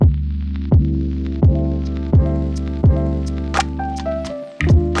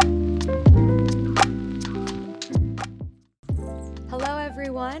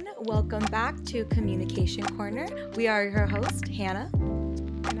welcome back to Communication Corner. We are your host, Hannah.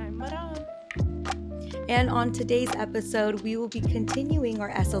 And I'm Madame. And on today's episode, we will be continuing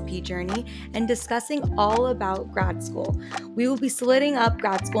our SLP journey and discussing all about grad school. We will be splitting up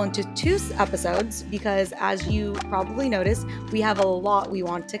grad school into two episodes because, as you probably noticed, we have a lot we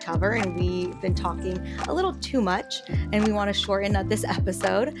want to cover and we've been talking a little too much and we want to shorten up this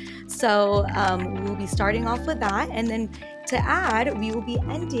episode. So we'll be starting off with that, and then to add, we will be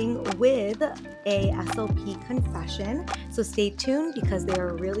ending with a SLP confession. So stay tuned because they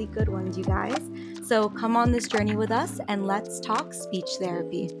are really good ones, you guys. So come on this journey with us and let's talk speech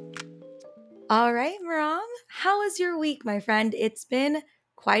therapy. All right, Maram, how was your week, my friend? It's been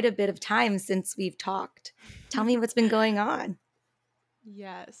quite a bit of time since we've talked. Tell me what's been going on.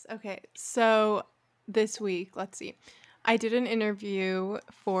 Yes. Okay. So this week, let's see. I did an interview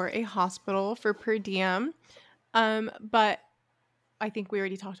for a hospital for per diem. But I think we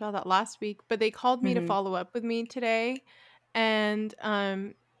already talked about that last week. But they called me to Mm-hmm. follow up with me today. And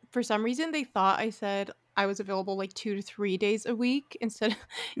for some reason they thought I said I was available like 2 to 3 days a week instead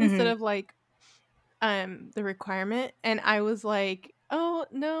instead Mm-hmm. of like the requirement, and I was like, "Oh,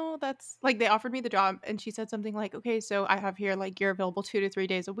 no, that's like," they offered me the job and she said something like, "Okay, so I have here like you're available 2 to 3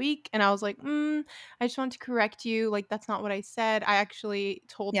 days a week." And I was like, I just want to correct you. Like that's not what I said. I actually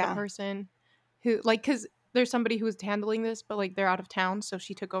told the Yeah. person who like cuz there's somebody who was handling this, but like they're out of town, so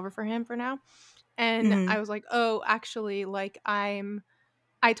she took over for him for now. And Mm-hmm. I was like, "Oh, actually like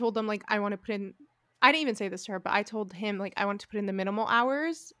I told them like I want to put in I didn't even say this to her, but I told him like I wanted to put in the minimal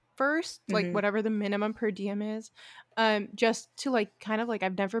hours first, like Mm-hmm. whatever the minimum per diem is, just to like kind of like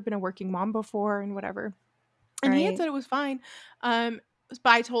I've never been a working mom before and whatever." And he had Right. said it was fine. But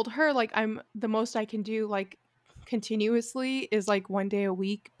I told her like I'm the most I can do like continuously is like 1 day a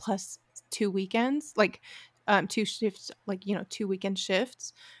week plus 2 weekends, like two shifts, like 2 weekend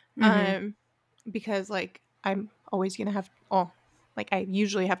shifts. Mm-hmm. Um because like I'm always gonna have oh like I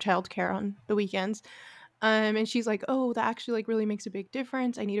usually have childcare on the weekends. And she's like, "Oh, that actually like really makes a big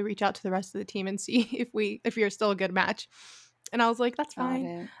difference. I need to reach out to the rest of the team and see if you're still a good match." And I was like, "That's Got fine."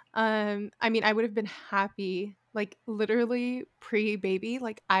 it. I mean, I would have been happy, like literally pre-baby,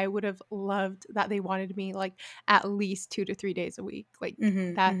 like I would have loved that they wanted me like at least 2 to 3 days a week. Like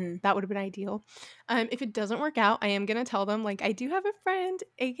Mm-hmm. that Mm-hmm. that would have been ideal. If it doesn't work out, I am gonna tell them like I do have a friend,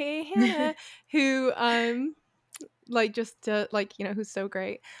 aka Hannah, who like just to like who's so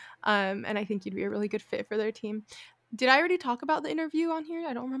great, and I think you'd be a really good fit for their team. Did I already talk about the interview on here?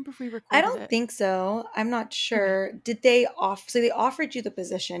 I don't remember if we I recorded don't it. think so. I'm not Okay. sure. Did they off? So they offered you the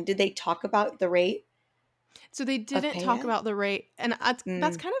position. Did they talk about the rate So they of didn't pay talk yet? about the rate, and that's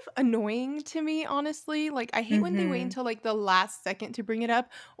Mm. kind of annoying to me, honestly. Like I hate when they wait Mm-hmm. until like the last second to bring it up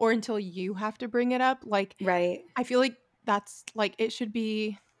or until you have to bring it up. Like Right. I feel like that's like it should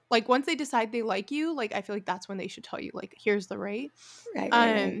be like once they decide they like you, like I feel like that's when they should tell you like here's the rate. Right.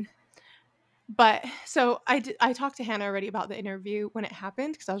 Right. Right. Um But so I talked to Hannah already about the interview when it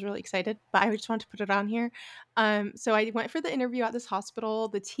happened because I was really excited, but I just wanted to put it on here. So I went for the interview at this hospital.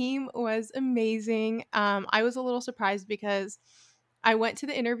 The team was amazing. I was a little surprised because I went to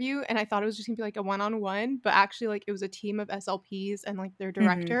the interview and I thought it was just gonna be like a one-on-one, but actually like it was a team of SLPs and like their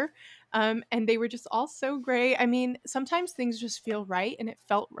Mm-hmm. director. And they were just all so great. I mean, sometimes things just feel right and it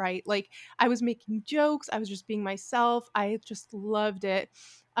felt right. Like I was making jokes, I was just being myself. I just loved it.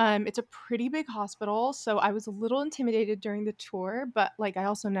 It's a pretty big hospital, so I was a little intimidated during the tour, but like I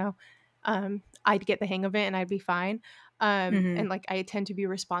also know I'd get the hang of it and I'd be fine. Mm-hmm. And like I tend to be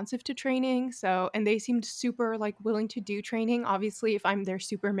responsive to training, so and they seemed super like willing to do training. Obviously, if I'm there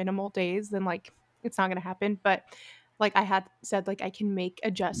super minimal days, then like it's not gonna happen. But like I had said, like I can make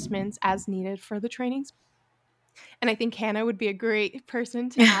adjustments as needed for the trainings, and I think Hannah would be a great person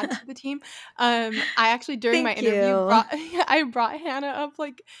to add to the team. I actually during my Thank interview you. brought I brought Hannah up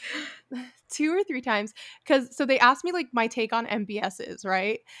like 2 or 3 times cuz so they asked me like my take on MBSs,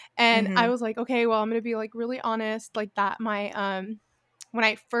 right? And I Mm-hmm. was like, "Okay, well, I'm going to be like really honest like that my when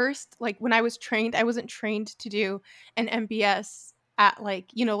I first like when I was trained, I wasn't trained to do an MBS at like,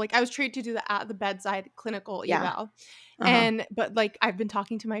 like I was trained to do the at the bedside clinical Yeah. eval. Uh-huh. And but like I've been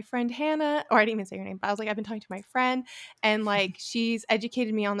talking to my friend Hannah, or I didn't even say her name, but I was like, I've been talking to my friend and like she's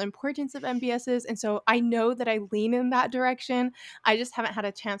educated me on the importance of MBSs. And so I know that I lean in that direction. I just haven't had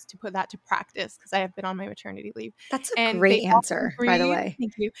a chance to put that to practice because I have been on my maternity leave. That's a And they great all answer, by the agreed. way.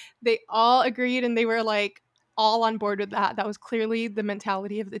 Thank you. They all agreed and they were like all on board with that. That was clearly the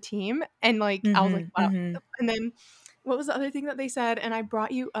mentality of the team. And like I was like, Mm-hmm. wow. Mm-hmm. And then what was the other thing that they said? And I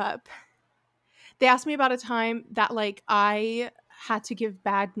brought you up. They asked me about a time that like I had to give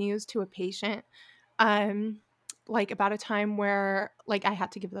bad news to a patient. Um like about a time where like I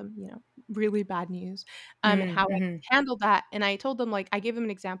had to give them, really bad news, and Mm, how I mhm. handled that, and I told them, like I gave them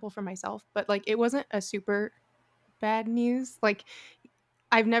an example for myself, but, like, it wasn't a super bad news, like,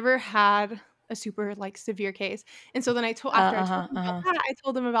 I've never had a super, like, severe case, and so then after I told Uh-huh, them about uh-huh. that, I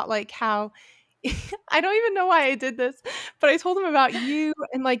told them about, like, how I don't even know why I did this, but I told them about you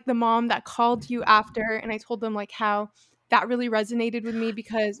and, like, the mom that called you after, and I told them, like, how that really resonated with me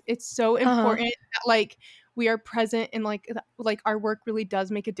because it's so Uh-huh. important that, like, we are present and, like, our work really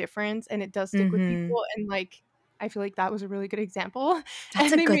does make a difference, and it does stick with Mhm. people, and, like, I feel like that was a really good example,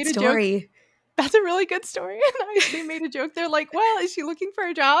 That's and a they good made a joke. story. That's a really good story, and they made a joke, they're like, "Well, is she looking for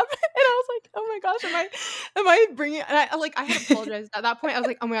a job?" And I was like, "Oh my gosh, am I bringing," and I had apologized at that point, I was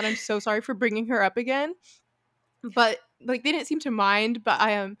like, "Oh my god, I'm so sorry for bringing her up again." But, like, they didn't seem to mind, but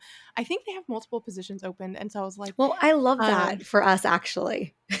I think they have multiple positions open, and so I was like, Well, I love um that for us,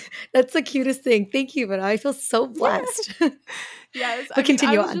 actually. That's the cutest thing. Thank you, but I feel so blessed. Yes, I But mean,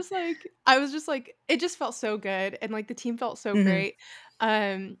 continue on. I was just like it just felt so good, and, like, the team felt so Mhm. great.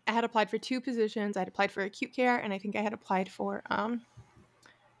 I had applied for 2 positions, I had applied for acute care, and I think I had applied for,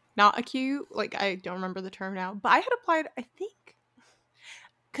 not acute, like, I don't remember the term now, but I had applied, I think,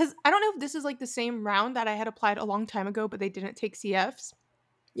 because I don't know if this is, like, the same round that I had applied a long time ago, but they didn't take CFs,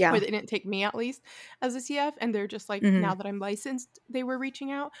 or Yeah. they didn't take me at least as a CF, and they're just like, now Mhm. that I'm licensed, they were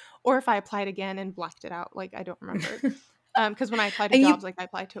reaching out, or if I applied again and blacked it out, like, I don't remember. Because when I apply to And jobs, like, I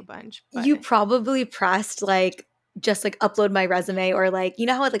apply to a bunch, but you probably pressed, like, just, like, upload my resume or, like, you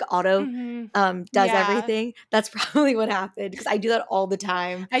know how it, like, auto, Mhm. does Yeah, everything? That's probably what happened because I do that all the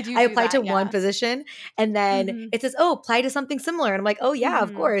time. I do I do applied to that, one yeah. position, and then Mhm. it says, "Oh, apply to something similar," and I'm like, "Oh, yeah,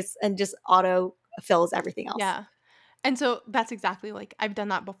 of Mhm. course," and just auto fills everything else. Yeah. And so that's exactly, like, I've done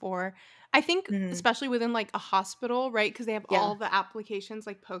that before. I think Mhm. especially within, like, a hospital, right? Because they have Yeah. all the applications,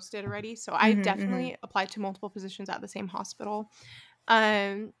 like, posted already, so I've Mhm, mhm. definitely applied to multiple positions at the same hospital.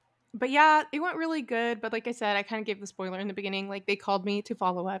 Um, but yeah, it went really good, but like I said, I kinda gave the spoiler in the beginning, like, they called me to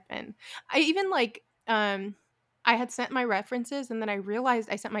follow up, and I even, like, I had sent my references, and then I realized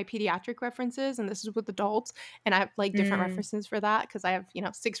I sent my pediatric references, and this is with adults, and I have, like, different Mm, references for that because I have,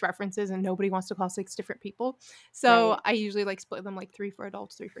 6 references, and nobody wants to call 6 different people. So, right. I usually, like, split them, like, 3 for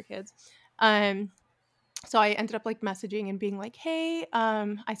adults, 3 for kids. Um, so I ended up, like, messaging and being like, "Hey,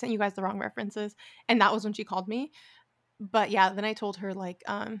 I sent you guys the wrong references," and that was when she called me. But yeah, then I told her, like,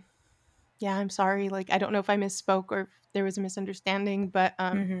 "Yeah, I'm sorry, like, I don't know if I misspoke or if there was a misunderstanding, but,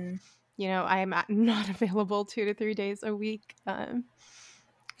 Mhm. I am not available 2 to 3 days a week,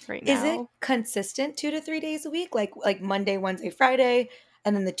 right Is it now." consistent 2 to 3 days a week? Like Monday, Wednesday, Friday,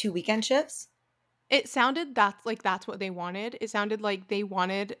 and then the 2 weekend shifts? It sounded that's what they wanted. It sounded like they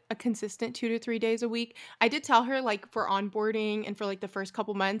wanted a consistent 2 to 3 days a week. I did tell her, like, for onboarding and for, like, the first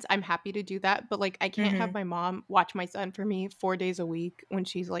couple months, I'm happy to do that, but, like, I can't have Mhm. my mom watch my son for me 4 days a week when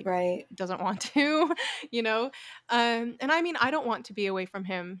she's, like, Right. doesn't want to, you know? And I mean, I don't want to be away from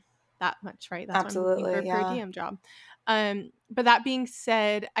him that much, right? That's why I'm looking for a Absolutely, per yeah. diem job. But that being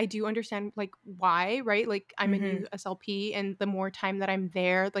said, I do understand, like, why, right? Like, I'm a Mhm. new SLP, and the more time that I'm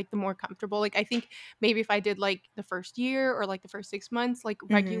there, like, the more comfortable, like, I think maybe if I did, like, the first year or, like, the first 6 months, like,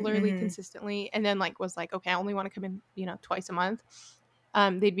 Mhm, regularly, mhm. consistently, and then, like, was like, "Okay, I only wanna come in, twice a month,"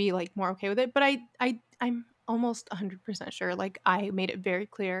 they'd be, like, more okay with it, but I'm almost 100% sure, like, I made it very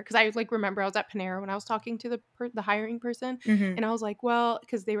clear because I, like, remember I was at Panera when I was talking to the hiring person, Mhm, and I was like, "Well,"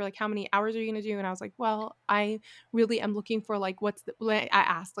 because they were like, "How many hours are you gonna do?" And I was like, "Well, I really am looking for, like, I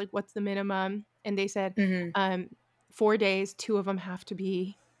asked, like, "What's the minimum?" And they said, mhm. um, "4 days, 2 of them have to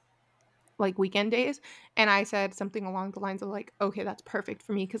be, like, weekend days," and I said something along the lines of, like, "Okay, that's perfect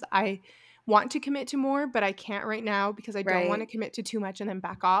for me because I want to commit to more, but I can't right now because I don't wanna Right. commit to too much and then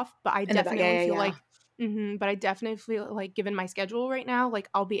back off, but I In the back, yeah, definitely yeah, feel yeah. like." But I definitely feel like given my schedule right now, like,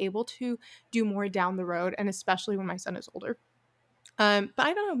 I'll be able to do more down the road, and especially when my son is older. But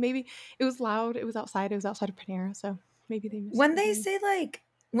I don't know, maybe it was loud, it was outside of Panera, so maybe they When misheard they me. say, like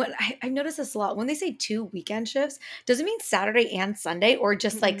when I've noticed this a lot, when they say 2 weekend shifts, does it mean Saturday and Sunday or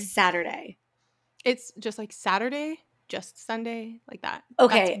just, like, Mm-mm. Saturday? It's just, like, Saturday, just Sunday, like that.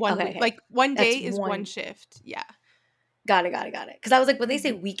 That's Okay, 1 okay, week, okay. like, 1 That's day is 1 one. shift, yeah. Got it, got it, got it. Because I was like, when they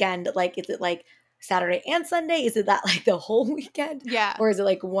say Mhm. weekend, like, is it, like, Saturday and Sunday? Is it that, like, the whole weekend? Yeah, Or is it,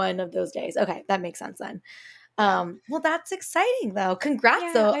 like, one of those days? Okay, that makes sense then. yeah. Well, that's exciting, though.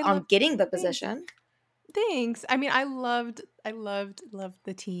 Congrats, Yeah, though, I on love getting the thanks. position. Thanks. I mean, I loved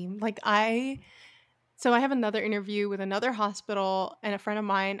the team. Like, I have another interview with another hospital, and a friend of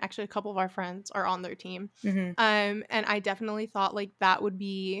mine, actually a couple of our friends are on their team. Mhm, And I definitely thought, like, that would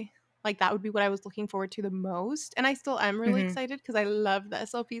be what I was looking forward to the most, and I still am really mhm. excited because I love the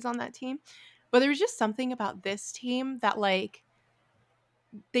SLPs on that team. But there was just something about this team that, like,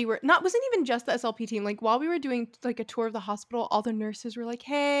 they were not wasn't even just the SLP team. Like while we were doing like a tour of the hospital, all the nurses were like,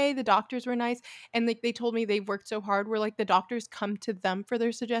 "Hey," the doctors were nice, and like they told me they've worked so hard where like the doctors come to them for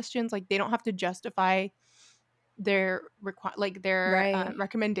their suggestions. Like they don't have to justify their Right.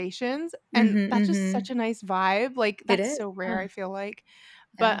 recommendations, and Mhm, that's just mhm. such a nice vibe. Like It that's is, so rare, yeah, I feel like.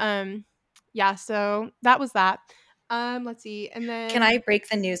 But yeah. yeah, so that was that. Let's see, and Can then I break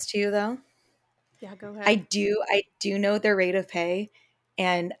the news to you, though? yeah, go I ahead. do I do know their rate of pay,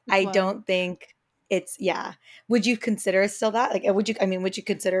 and It's I low. don't think it's yeah. Would you consider it still that? Like, would you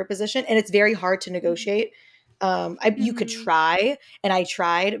consider a position? And it's very hard to Mhm. negotiate. You could Mhm. try, and I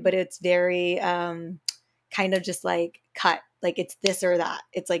tried, but it's very, kind of just, like, cut. Like, it's this or that.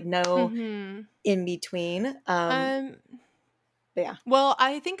 It's, like, no Mhm. in between. Um, But yeah. well,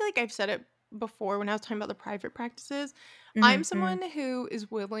 I think like I've said it before when I was talking about the private practices. I'm Mhm, mhm. someone who is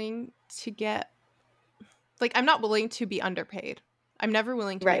willing to get like, I'm not willing to be underpaid. I'm never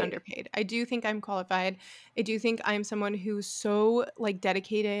willing to be Right. underpaid. I do think I'm qualified. I do think I'm someone who's so, like,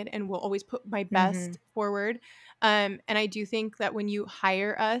 dedicated and will always put my best Mhm, forward. And I do think that when you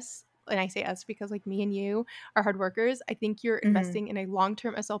hire us, and I say us because, like, me and you are hard workers, I think you're mhm. investing in a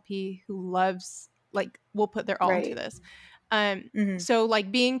long-term SLP who loves like, will put their all into Right. this. Um, Mhm. so,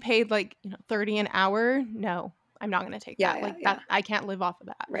 like, being paid, like, 30 an hour, no, I'm not gonna take Yeah, that. yeah, Like, yeah. that I can't live off of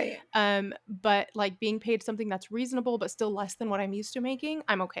that. Right. But like being paid something that's reasonable but still less than what I'm used to making,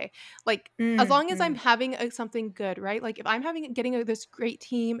 I'm okay. Like as Mm, long as I'm mm. having something good, right? Like if I'm this great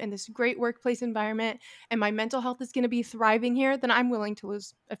team and this great workplace environment and my mental health is going to be thriving here, then I'm willing to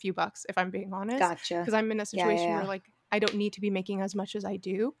lose a few bucks if I'm being honest, Gotcha. because I'm in a Yeah, yeah, situation where yeah. like I don't need to be making as much as I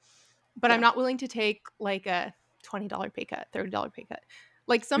do, but I'm Yeah. not willing to take like a $20 pay cut, $30 pay cut.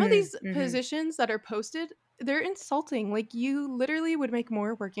 Like some of Mm, these mhm. positions that are posted, they're insulting. Like you literally would make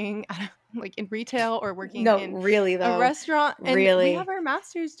more working at, like in retail or working No, in really a though, restaurant, and we have really. our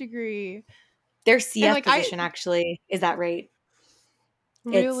master's degree. Their And CF like I position actually is that rate.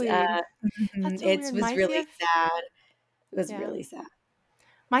 It's, really mhm, That's so it weird. was My really CF sad. It was yeah. really sad.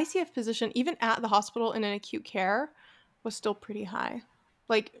 My CF position even at the hospital in an acute care was still pretty high.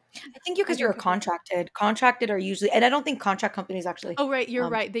 Like I think you I because 'cause you're think people contracted. Contracted are usually and I don't think contract companies actually, Oh right, you're um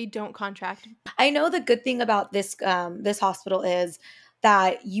right. They don't contract. I know the good thing about this hospital is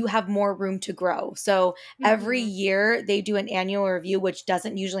that you have more room to grow. So every Mhm. year they do an annual review, which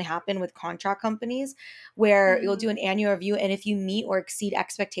doesn't usually happen with contract companies, where you'll do Mhm. an annual review, and if you meet or exceed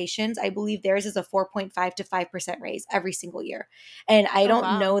expectations, I believe theirs is a 4.5 to 5% raise every single year. And I Oh don't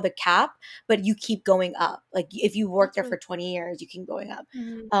wow. know the cap, but you keep going up. Like if you work That's there really for 20 years, you keep going up.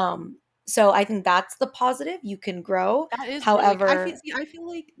 Mhm. So I think that's the positive. You can grow. That is really However, I feel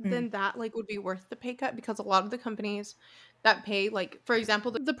like mm, then that, like, would be worth the pay cut because a lot of the companies that pay, like, for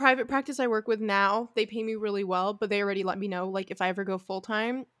example, the private practice I work with now, they pay me really well, but they already let me know, like, if I ever go full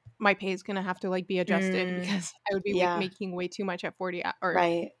time, my pay is gonna have to, like, be adjusted mm, because I would be yeah. making way too much at 40 or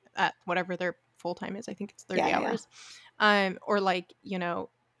Right. at whatever their full time is. I think it's Yeah, 30 yeah, yeah. hours. Or like,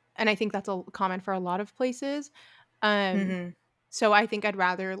 and I think that's a common for a lot of places. Um Mhm, So I think I'd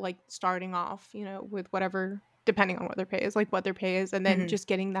rather like starting off, with whatever depending on what their pay is, like what their pay is, and then mhm, just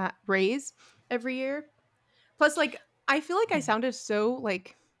getting that raise every year. Plus, like I feel like I mhm, sounded so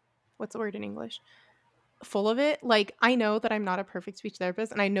like what's the word in English? Full of it. Like I know that I'm not a perfect speech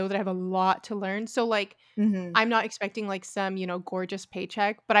therapist and I know that I have a lot to learn. So like mhm. I'm not expecting like some, gorgeous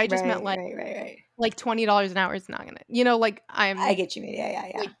paycheck, but I just meant Right, like right, right, right. $20 an hour is not gonna like I I'm get you, yeah, yeah,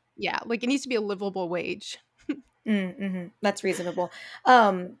 yeah. like yeah, like it needs to be a livable wage. Mhm. That's reasonable.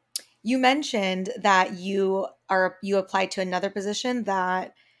 Um, you mentioned that you applied to another position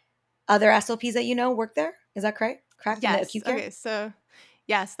that other SLPs that you know work there. Is that correct? Correct? In the Yes. acute care? Okay. So,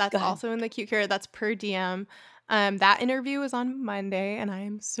 yes, that's Go ahead. also in the acute care. That's per diem. That interview is on Monday, and I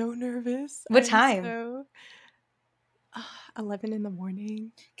am so nervous. I What am time? so 11 in the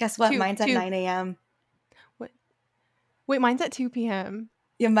morning. Guess what? Two, Mine's at two. 9 AM. What? Wait, mine's at 2 p.m.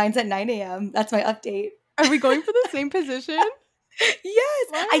 Yeah, mine's at 9 AM. That's my update. Are we going for the same position?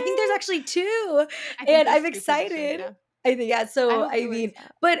 Yes, I think there's What? actually 2, I think and there's I'm two positions. excited. Yeah. I think yeah, I so, hope I it mean works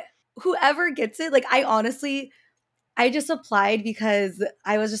out. but whoever gets it, like, I just applied because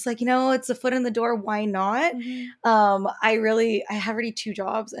I was just like, "It's a foot in the door, why not?" Hmm. I have already 2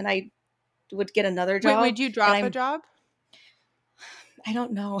 jobs, and I would get another Wait, job, would you and drop a job? I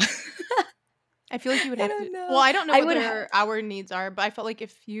don't know. I feel like you would I have to don't well, know. I don't know I what would ha our needs are, but I felt like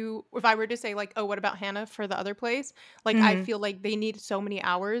if I were to say like, "Oh, what about Hannah for the other place?" Like, I Mhm. feel like they need so many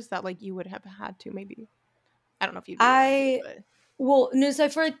hours that, like, you would have had to maybe I don't know if you'd really want to, I but well, no, so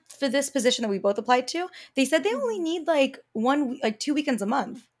for this position that we both applied to, they said they only Mhm. need, like, 2 weekends a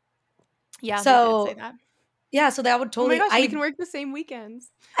month. Yeah, they did say So that. Yeah, so that would Oh my totally gosh, we can work the same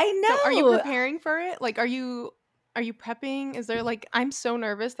weekends. I So, are you know. preparing for it? Like, are you prepping? Is there like I'm so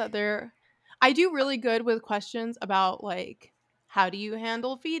nervous that I do really good with questions about like how do you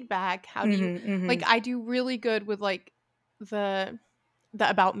handle feedback? How do you Mhm, like mhm. I do really good with like the the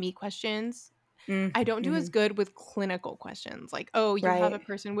about me questions. Mm, I don't do as mhm. good with clinical questions like, "Oh, you have a Right.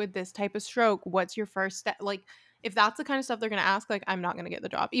 person with this type of stroke. What's your first step?" Like, if that's the kind of stuff they're gonna ask, like, I'm not gonna get the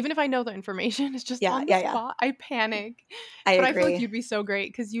job. Even if I know the information, it's just Yeah, on the yeah, yeah. spot. I panic. I But I feel like agree. you'd be so great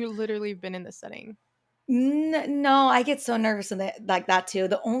because you literally have been in this setting. No, I get so nervous in that like that too.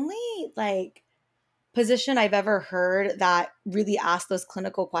 The only, like, position I've ever heard that really asked those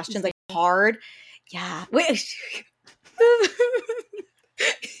clinical questions, Is like, this hard. Yeah. Wait.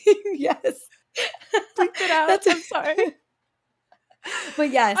 Yes. bleep it out. That's I'm sorry. but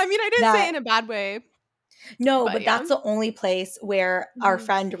yes, I mean, I didn't say it that in a bad way, no, but but yeah. that's the only place where our Mhm.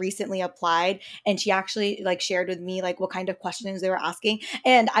 friend recently applied, and she actually, like, shared with me, like, what kind of questions they were asking,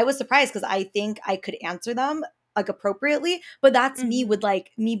 and I was surprised because I think I could answer them, like, appropriately, but that's me Mhm. with,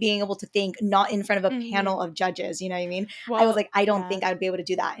 like, me being able to think not in front of a panel Mhm. of judges, you know what I mean? I was Well, like, "I don't yeah. think I would be able to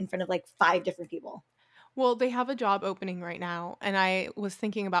do that in front of, like, 5 different people." Well, they have a job opening right now, and I was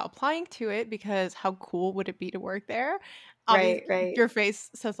thinking about applying to it because how cool would it be to work there? Right, Obviously, right. your face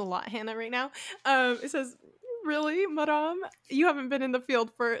says a lot, Hannah, right now. It says, "Really, madam? You haven't been in the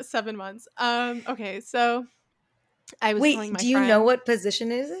field for 7 months." Okay, so I was telling Wait, my do you know friend what position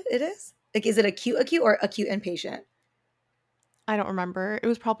it is? Like, is it acute or acute inpatient? I don't remember. It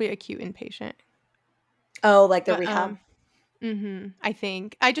was probably acute inpatient, Oh, like the but, rehab? mhm, I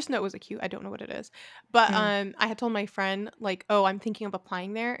think. I just know it was acute, I don't know what it is. But, Mm, I had told my friend, like, "Oh, I'm thinking of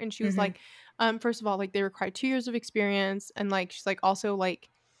applying there," and she was mhm. like, first of all, like, they require 2 years of experience," and, like, she's like, "Also, like,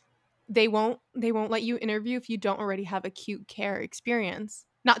 they won't let you interview if you don't already have acute care experience."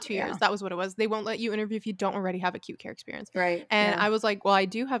 Not 2 years, Yeah, that was what it was. They won't let you interview if you don't already have acute care experience. right, And yeah. I was like, "Well, I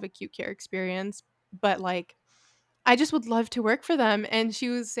do have acute care experience, but, like, I just would love to work for them." And she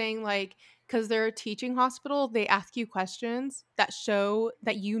was saying, like, because 'cause they're a teaching hospital, they ask you questions that show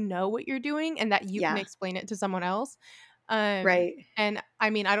that you know what you're doing and that you can Yeah, explain it to someone else. right. And I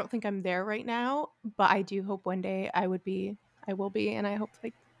mean, I don't think I'm there right now, but I do hope one day I will be, and I hope,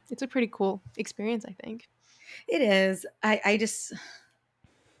 like, it's a pretty cool experience, I think. It is.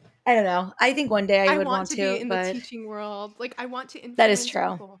 I don't know. I think one day I I would want want to be to, in the but teaching world. Like, I want to that is influence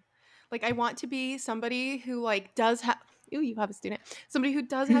true. people. Like, I want to be somebody who, like, does have ooh, you have a student. Somebody who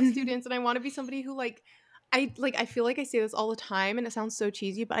does have students, and I wanna be somebody who, I feel like I say this all the time, and it sounds so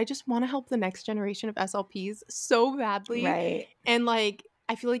cheesy, but I just wanna help the next generation of SLPs so badly, Right. and, like,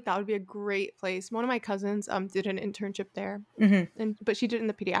 I feel like that would be a great place. One of my cousins, did an internship there, Mhm. but she did it in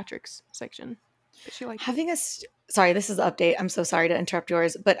the pediatrics section, but she liked it. Having a sorry, this is the update. I'm so sorry to interrupt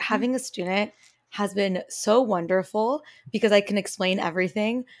yours, but Mhm. having a student has been so wonderful because I can explain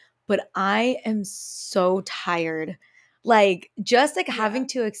everything, but I am so tired. Like, just, like, Yeah. having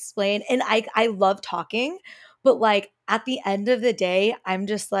to explain, and I love talking, but, like, at the end of the day, I'm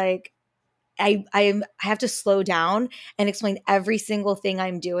just like, I have to slow down and explain every single thing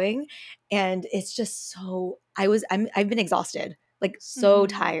I'm doing, and it's just so I've been exhausted, like, so Mhm.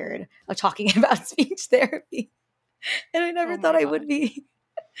 tired of talking about speech therapy, and I never Oh thought my I would gosh. be.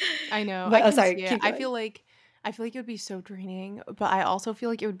 I know, I But oh, can sorry, see it. keep going. I feel like it would be so draining, but I also feel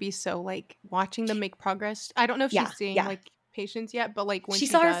like it would be so, like, watching them make progress. I don't know if Yeah, she's seeing, yeah. like, patients yet, but, like, when She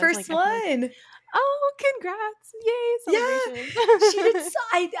she saw her does, first like, I feel like, one. "Oh, congrats. Yay, Yeah, celebrations." she did so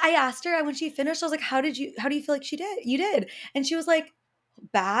I asked her, when she finished, I was like, how do you feel like you did?" And she was like,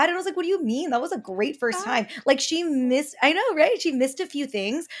 "Bad?" And I was like, "What do you mean? That was a great first Bad. time." Like, she missed I know, right? She missed a few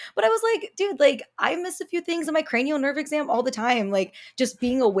things, but I was like, "Dude, like, I miss a few things in my cranial nerve exam all the time." Like, just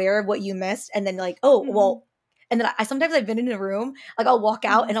being aware of what you missed and then like, "Oh, Mhm, well." And then sometimes I've been in a room, like, I'll walk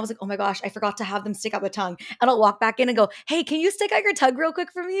out and mhm, I was like, "Oh my gosh, I forgot to have them stick out the tongue." And I'll walk back in and go, "Hey, can you stick out your tongue real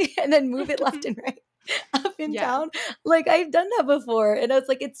quick for me?" And then move it left and right, up and Yeah. down. Like, I've done that before, and I was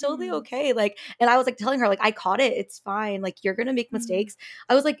like, "It's totally Mhm, okay." Like, and I was like telling her, like, "I caught it. It's fine. Like, you're gonna make mhm, mistakes."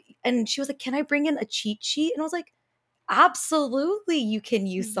 I was like, and she was like, "Can I bring in a cheat sheet?" And I was like, "Absolutely, you can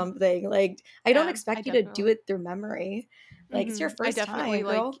use mhm. something. Like, I don't Yeah, I expect you to do definitely it through memory. Like, it's your I first definitely, time,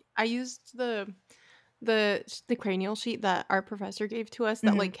 like, girl." I used the cranial sheet that our professor gave to us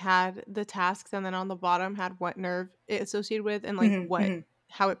that, Mhm, like, had the tasks and then on the bottom had what nerve it associated with and, like, mhm, what mhm.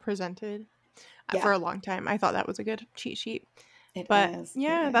 how it presented, for Yeah, a long time. I thought that was a good cheat sheet. it But, is.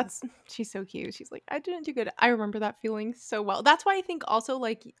 It yeah, is. that's she's so cute. She's like, "I didn't do good." I remember that feeling so well. That's why I think also,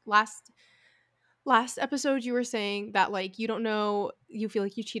 like, last episode you were saying that, like, you don't know you feel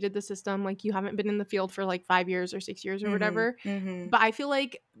like you cheated the system, like, you haven't been in the field for, like, 5 years or 6 years or Mhm, whatever. mhm. But I feel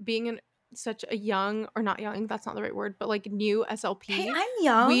like being an such a young, or not young, that's not the right word, but, like, new Hey, SLP, I'm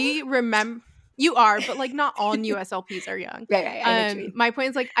young. we remember you are, but, like, not all new SLPs are young. Right, right. I know what you mean. My point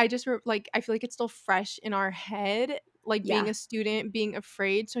is, like, I just like, I feel like it's still fresh in our head, like, being Yeah, a student, being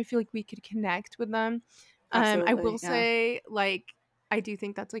afraid, so I feel like we could connect with them. I will absolutely. Yeah. say, like, I do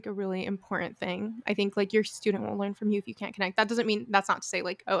think that's, like, a really important thing. I think, like, your student will learn from you if you can't connect. That doesn't mean, that's not to say,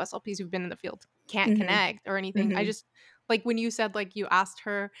 like, oh, SLPs who've been in the field can't Mhm. connect or anything. I Mhm. just, like, when you said, like, you asked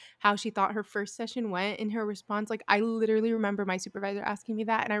her how she thought her first session went in her response, like, I literally remember my supervisor asking me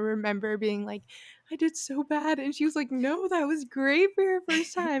that, and I remember being like, "I did so bad," and she was like, "No, that was great for your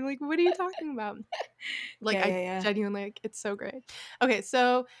first time, like, what are you talking about?" Like, Yeah, I yeah, yeah. genuinely, like, it's so great. Okay,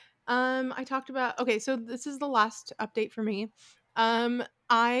 so, I talked about, okay, so this is the last update for me.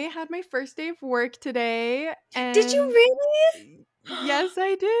 I had my first day of work today, Did you and really? yes,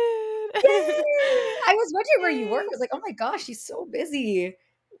 I did. Yay! I was wondering where you work. I Yay. was like, "Oh my gosh, she's so busy."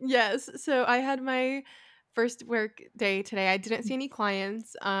 Yes, so I had my first work day today. I didn't see any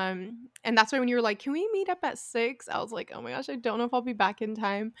clients, and that's why when you were like, "Can we meet up at 6?" I was like, "Oh my gosh, I don't know if I'll be back in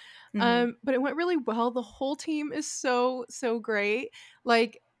time." Mhm. But it went really well. The whole team is so, so great.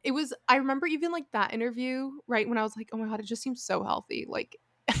 Like, it was, I remember even, like, that interview, right, when I was like, "Oh my god, it just seems so healthy." Like,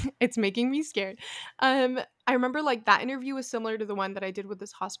 it's making me scared. I remember, like, that interview was similar to the one that I did with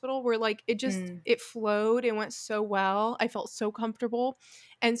this hospital, where, like, Mm. it flowed, it went so well. I felt so comfortable.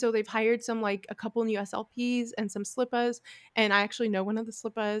 And so they've hired some, like, a couple new SLPs and some slippas, and I actually know one of the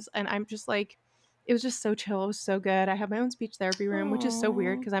slippas, and I'm just like, it was just so chill, it was so good. I have my own speech therapy room, which is so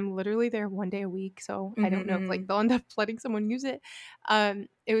weird Aw. because 'cause I'm literally there 1 day a week, so I Mhm, don't know if, like, mhm. they'll end up letting someone use it.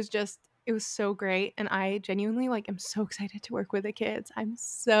 It was so great, and I genuinely, like, am so excited to work with the kids. I'm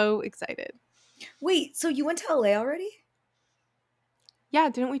so excited. Wait, so you went to LA already? Yeah,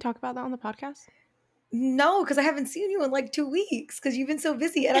 didn't we talk about that on the podcast? No, because I haven't seen you in, like, 2 weeks because 'cause you've been so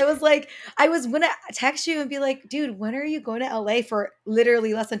busy, and I was like I was gonna text you and be like, "Dude, when are you going to LA for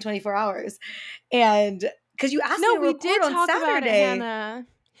literally less than 24 hours?" And because you asked me No, to we record did on talk about it, Saturday. Hannah,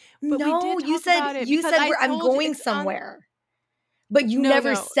 but we No, did talk about it you because said I we're I'm told you going it's on. somewhere, but you No,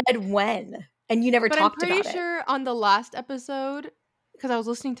 never no. said when, and you never But I'm talked pretty about it. sure on the last episode, because I was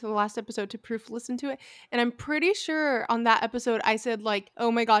listening to the last episode to proof listen to it, and I'm pretty sure on that episode I said, like,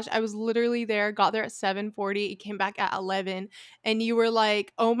 "Oh my gosh, I was literally there, got there at 7:40, came back at 11," and you were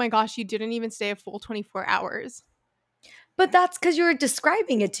like, "Oh my gosh, you didn't even stay a full 24 hours." But that's because you were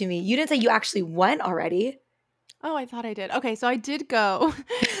describing it to me. You didn't say you actually went already. Oh, I thought I did. Okay, so I did go,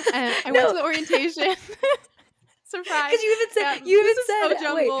 and I went No, to the orientation. Surprise. because Yeah, you this even is so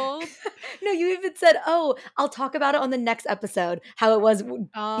said wait. jumbled. No, you even said, "Oh, I'll talk about it on the next episode," how it was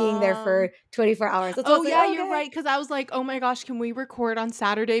being there for Um 24 hours. That's why I Oh, was like, yeah, "Oh, you're okay." right. Because I was like, "Oh my gosh, can we record on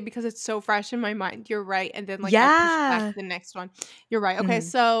Saturday because it's so fresh in my mind." You're right, and then, like, I pushed back Yeah. the next one. You're right. Okay, Mhm.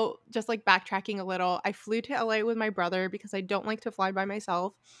 so just, like, backtracking a little, I flew to LA with my brother because I don't like to fly by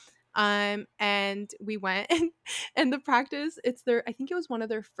myself, and we went and the practice, it's their, I think it was one of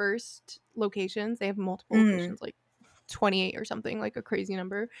their first locations. They have multiple Mhm. locations, like 28 or something, like a crazy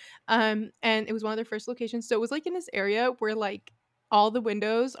number. And it was one of their first locations. So it was, like, in this area where, like, all the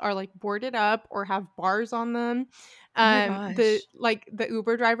windows are, like, boarded up or have bars on them. Oh my The gosh. like the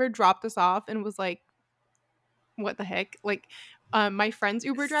Uber driver dropped us off and was like, "What the heck?" Like, my friend's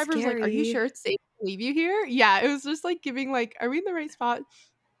Uber driver was like, "Are you Scary. sure it's safe to leave you here?" Yeah, it was just like giving, like, "Are we in the right spot?"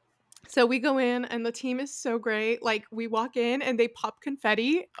 So we go in and the team is so great. Like, we walk in and they pop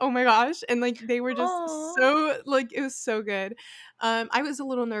confetti. Oh my gosh. And, like, they were just Aw. so, like, it was so good. I was a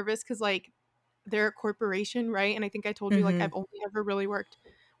little nervous because, like, they're a corporation, right? And I think I told you, like, Mhm. I've only ever really worked,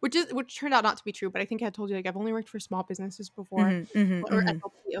 which turned out not to be true, but I think I had told you, like, I've only worked for small businesses before, Mhm, mhm, or mhm.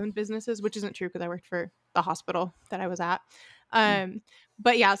 SLP-owned businesses, which isn't true because I worked for the hospital that I was at. Mm.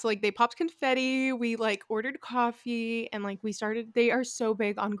 But yeah, so, like, they popped confetti, we, like, ordered coffee, and, like, we started, they are so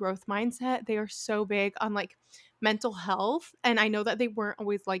big on growth mindset, they are so big on, like, mental health, and I know that they weren't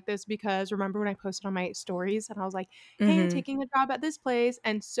always like this because remember when I posted on my stories and I was like, "Hey, Mhm. taking a job at this place,"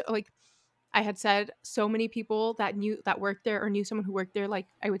 and so, like, I had said so many people that worked there or knew someone who worked there, like,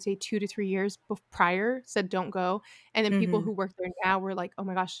 I would say 2 to 3 years prior said, "Don't go," and then people Mhm. who work there now were like, "Oh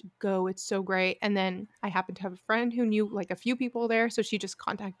my gosh, go, it's so great," and then I happened to have a friend who knew, like, a few people there, so she just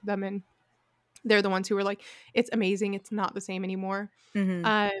contacted them, and they're the ones who were like, "It's amazing, it's not the same anymore." Mhm.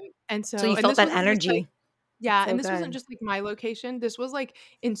 Um, So you and felt this that wasn't just, like, energy. That's yeah, so and this wasn't good. just, like, my location, this was, like,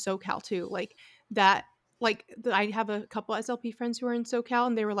 in SoCal too, like, that I have a couple SLP friends who are in SoCal,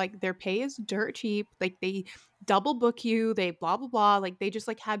 and they were like, "Their pay is dirt cheap, like, they double book you, they blah, blah, blah," like, they just,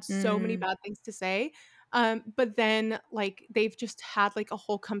 like, had so many Mm. bad things to say, But then, like, they've just had, like, a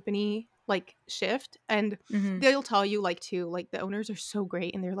whole company, like, shift, and Mhm. they'll tell you, like, too, like, the owners are so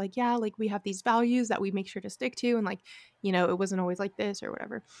great, and they're like, "Yeah, like, we have these values that we make sure to stick to, and, like, it wasn't always like this or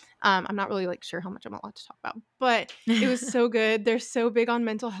whatever." I'm not really, like, sure how much I'm allowed to talk about, but it was so good. They're so big on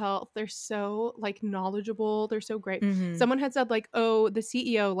mental health. They're so, like, knowledgeable. They're so great. Mhm. Someone had said, like, "Oh, the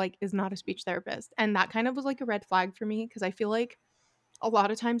CEO, like, is not a speech therapist," and that kind of was, like, a red flag for me because I feel like a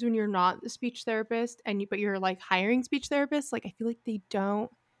lot of times when you're not a speech therapist but you're, like, hiring speech therapists, like, I feel like they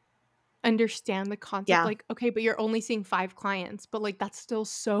don't understand the concept, Yeah. like, okay, but you're only seeing 5 clients, but, like, that's still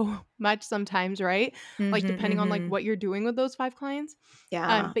so much sometimes, right? Like, Mhm, depending on, like, mhm. what you're doing with those 5 clients.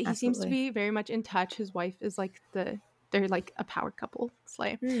 Yeah, But he seems to absolutely. be very much in touch. His wife is, like, they're, like, a power couple,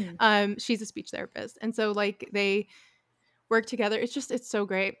 slay. Mm. She's a speech therapist, and so, like, they work together. It's so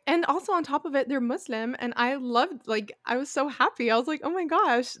great. And also on top of it, they're Muslim, and I loved, like, I was so happy. I was like, "Oh my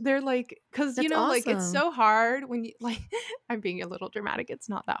gosh." They're like, cuz That's like, it's awesome. so hard when you like I'm being a little dramatic. It's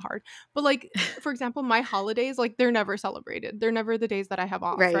not that hard. But, like, for example, my holidays, like, they're never celebrated. They're never the days that I have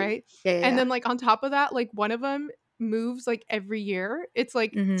off, Right. right? Yeah, yeah, And yeah. then, like, on top of that, like, one of them moves, like, every year. It's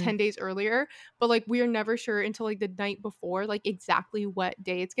like Mhm. 10 days earlier, but, like, we are never sure until, like, the night before, like, exactly what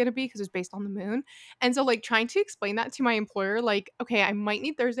day it's gonna be because it's based on the moon. And so, like, trying to explain that to my employer, like, "Okay, I might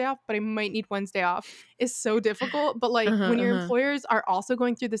need Thursday off, but I might need Wednesday off," is so difficult. But, like, Uh-huh, when your uh-huh. employers are also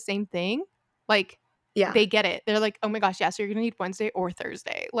going through the same thing, like, Yeah. they get it. They're like, "Oh my gosh, yeah, so you're gonna need Wednesday or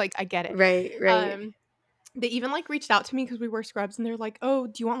Thursday." Like, I get it. Right, right. Um, they even, like, reached out to me because we wear scrubs, and they're like, "Oh,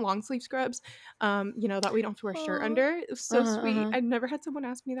 do you want long sleeve scrubs? That we don't have to wear a shirt Aw. under." It was so Uh-huh, sweet. uh-huh. I'd never had someone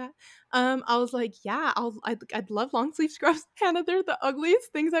ask me that. I was like, "Yeah, I'd love long sleeve scrubs." Hannah, they're the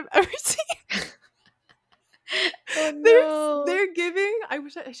ugliest things I've ever seen. Oh, They're no. they're giving I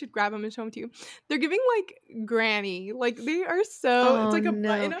wish I should grab them and show them to you. They're giving, like, granny. Like, they are so it's Oh, like a no.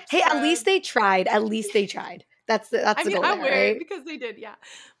 button-up Hey, at scrub. least they tried. At least they tried. That's I the mean, goal I'll there, wear it right? because they did, yeah.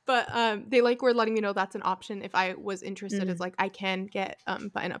 But, they, like, were letting me know that's an option if I was interested. It's Mm. like, I can get,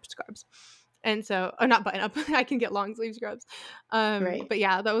 button-up scrubs. And so or not button-up, I can get long sleeve scrubs. Right. But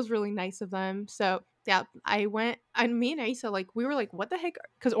yeah, that was really nice of them. So, yeah, I went and me and Aisa, like, we were like, "What the heck?"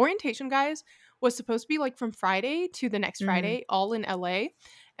 Because orientation, guys, was supposed to be, like, from Friday to the next Mhm. Friday, all in LA.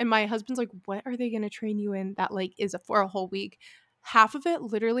 And my husband's like, "What are they gonna train you in that, like, is for a whole week?" Half of it,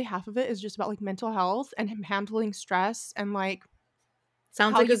 literally half of it is just about, like, mental health and him handling stress and, like,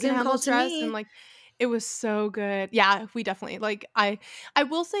 Sounds how like a you can Zoom handle call to stress and, me. like, it was so good. Yeah, we definitely like, I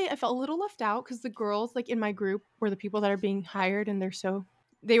will say I felt a little left out because the girls, like, in my group were the people that are being hired, and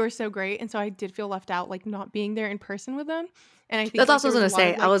they were so great, and so I did feel left out, like, not being there in person with them, and I think, That's like, also there what I was a was lot gonna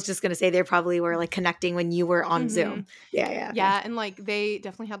of, say. I like was just gonna say they probably were, like, connecting when you were on Zoom. Mhm. Yeah, yeah, okay. Yeah, and, like, they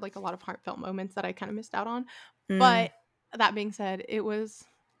definitely had, like, a lot of heartfelt moments that I kinda missed out on, Mm. but that being said,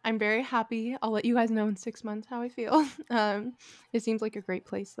 I'm very happy. I'll let you guys know in 6 months how I feel. It seems like a great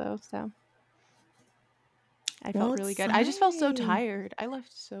place, though, so I Well, felt really good. I just felt so exciting. tired. I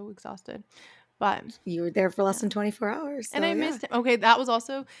left so exhausted, but You were there for less yeah. than 24 hours, And so I yeah. missed him. Okay, that was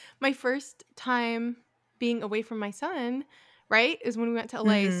also my first time being away from my son, right? Is when we went to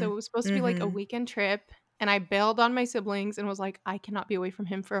LA. So Mhm. it was supposed to be like a Mhm. weekend trip. And I bailed on my siblings and was like, I cannot be away from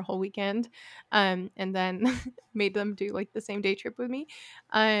him for a whole weekend. And then made them do like the same day trip with me.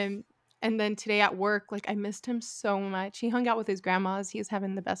 Um, and then today at work, like I missed him so much. He hung out with his grandmas. He was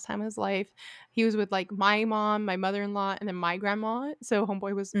having the best time of his life. He was with like my mom, my mother-in-law, and then my grandma. So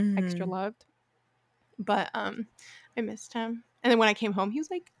homeboy was extra Mhm. loved. But, I missed him, and then when I came home, he was,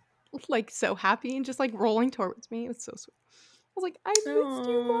 like, so happy and just, like, rolling towards me. It was so sweet. I was like, "I missed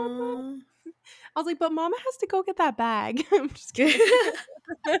you, mama." Aw. I was like, "But mama has to go get that bag." I'm just kidding.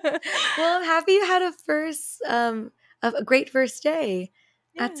 Well, I'm happy you had a great first day.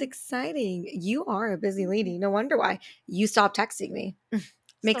 That's Yeah. exciting. You are a busy lady. No wonder why you stopped texting me.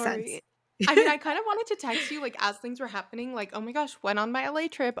 Makes sense. Sorry. I mean, I kind of wanted to text you, like, as things were happening, like, "Oh my gosh, went on my LA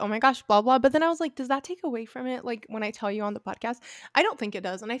trip. Oh my gosh, blah, blah." But then I was like, "Does that take away from it, like, when I tell you on the podcast?" I don't think it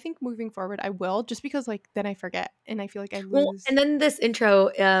does, and I think moving forward, I will just because, like, then I forget, and I feel like I Well, lose. and then this intro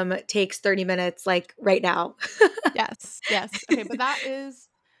takes 30 minutes like right now. Yes, yes. Okay, but let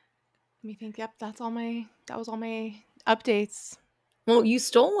me think. Yep, that was all my updates. Well, you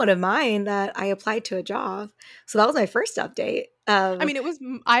stole one of mine that I applied to a job. So that was my first update. I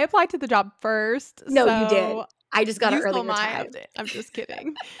mean, I applied to the job first, No, you did. so I just got an you stole earlier my time. update. I'm just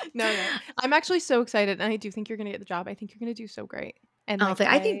kidding. No, no. I'm actually so excited, and I do think you're gonna get the job. I think you're gonna do so great, and, like,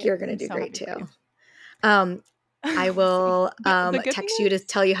 I think I you're gonna am do so great happy for too. you. Um, I We'll see. will The good thing text you to is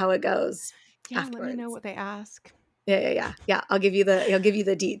tell you how it goes yeah, let me know afterwards. what they ask. Yeah. I'll give you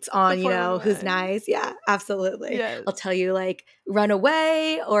the deets The on, who's 411. nice. Yeah, absolutely. Yes. I'll tell you like run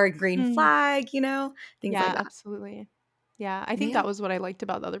away or green Mm. flag, things like Yeah, that. absolutely. Yeah, I think Yeah. that was what I liked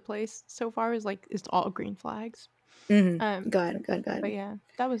about the other place so far is, like, it's all green flags. Mhm. Um, Good, good, but good. yeah,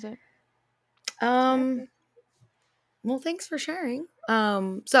 that was it. That's my Um, update. well, thanks for sharing.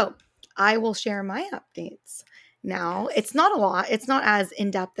 So I will share my updates now. It's Yes. not a lot. It's not as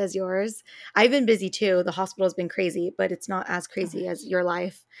in depth as yours. I've been busy too. The hospital's been crazy, but it's not as Okay. crazy as your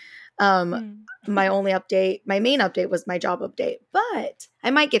life. Um, Mm. my main update was my job update, but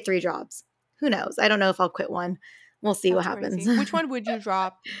I might get 3 jobs. Who knows? I don't know if I'll quit one. We'll see what That's happens. crazy. Which one would you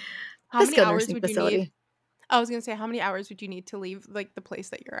drop? How The many skilled hours nursing would you need? facility. I was gonna say, how many hours would you need to leave, like, the place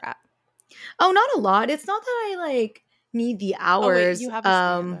that you're at? Oh, not a lot. It's not that I like need the Oh, wait, hours. you have a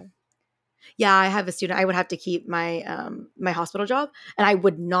student, though. Yeah, I have a student. I would have to keep my hospital job, and I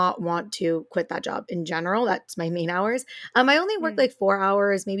would not want to quit that job in general. That's my main hours. I only work Mm. like 4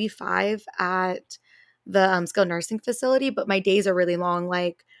 hours, maybe five at the skilled nursing facility, but my days are really long.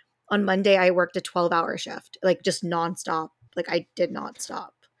 Like on Monday, I worked a 12-hour shift, like just nonstop. Like I did not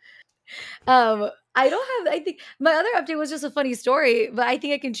stop. I don't have. I think my other update was just a funny story, but I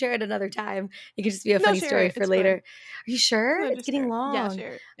think I can share it another time. It could just be a No, funny share story it, for it's fine. later. Are you sure? No, It's just getting share it. Yeah, long.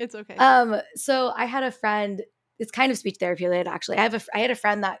 share it. It's okay, share it. So I had a friend. It's kind of speech therapy related, actually. I had a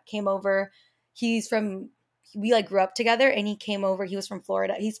friend that came over. He's from. We like grew up together, and he came over. He was from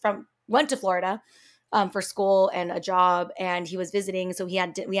Florida. Went to Florida, for school and a job, and he was visiting. So we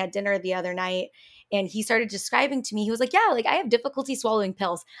had dinner the other night, and he started describing to me. He was like, "Yeah, like I have difficulty swallowing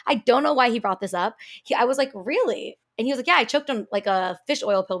pills. I don't know why he brought this up." I was like, "Really?" And he was like, "Yeah, I choked on like a fish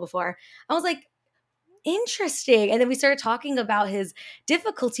oil pill before." I was like, interesting. And then we started talking about his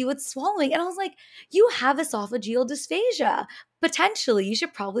difficulty with swallowing. And I was like, you have esophageal dysphagia. Potentially, you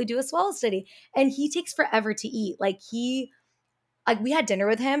should probably do a swallow study. And he takes forever to eat. We had dinner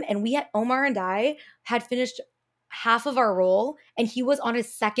with him, and Omar and I had finished half of our roll, and he was on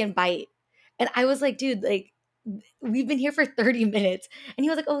his second bite. And I was like, dude, like, we've been here for 30 minutes. And he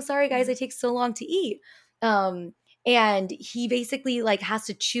was like, oh, sorry, guys, Mhm. it takes so long to eat. Um, and he basically like has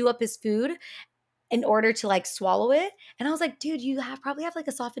to chew up his food in order to like swallow it. And I was like, dude, probably have like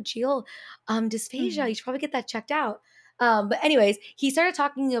esophageal dysphagia. You Mhm. should probably get that checked out. But anyways, we started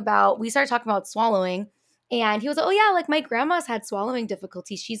talking about swallowing. And he was like, oh yeah, like my grandma's had swallowing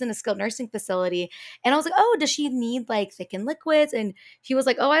difficulties. She's in a skilled nursing facility. And I was like, oh, does she need like thickened liquids? And he was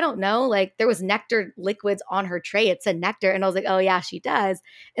like, oh, I don't know. Like there was nectar liquids on her tray. It said nectar. And I was like, oh yeah, she does.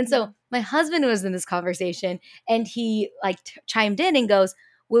 And so Mhm. my husband was in this conversation, and he like chimed in and goes,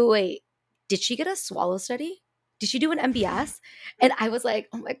 wait, did she get a swallow study? Did she do an MBS? And I was like,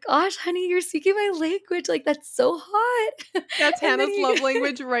 oh my gosh, honey, you're speaking my language. Like, that's so hot. That's And then Hannah's love he,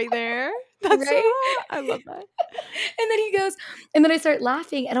 language right there. That's so right? hot. I love that. And then he goes, and then I start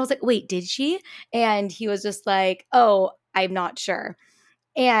laughing. And I was like, wait, did she? And he was just like, oh, I'm not sure.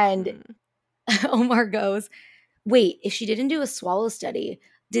 And Mm. Omar goes, wait, if she didn't do a swallow study,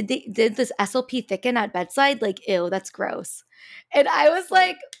 did this SLP thicken at bedside? Like, ew, that's gross. And Slay. I was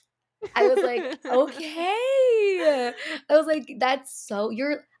like, okay. I was like,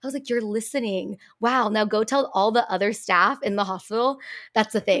 I was like, you're listening. Wow. Now go tell all the other staff in the hospital.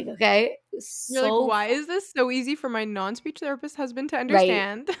 That's the thing. Okay. You're like, So "Why is this so easy for my non-speech therapist husband to right.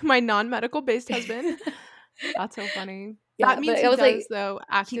 understand? My non-medical based husband?" That's so funny. That Yeah. But means I he was does, like, though, he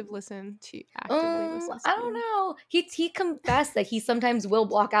actively listens I to don't you. know. He confessed that he sometimes will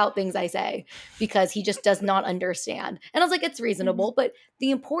block out things I say because he just does not understand. And I was like, it's Mhm. reasonable, but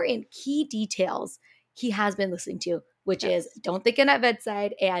the important key details he has been listening to, which is Yes. don't thicken at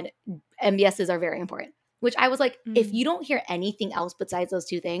bedside and MBSs are very important. Which I was like, if Mm. you don't hear anything else besides those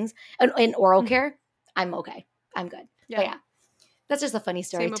two things and oral Mhm. care, I'm okay. I'm good. But Yeah. yeah, that's just a funny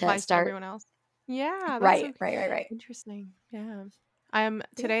story Same to applies to start. everyone else. Yeah, that's Right, so right, right, right. interesting. Yeah. Yeah.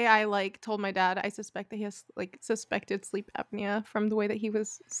 Today I, like, told my dad I suspect that he has, like, suspected sleep apnea from the way that he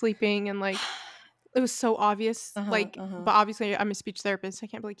was sleeping and, like, it was so obvious, Uh-huh. like, Uh-huh. but obviously I'm a speech therapist, so I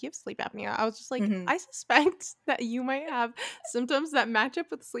can't be like, "You have sleep apnea." I was just like, Hmm. "I suspect that you might have symptoms that match up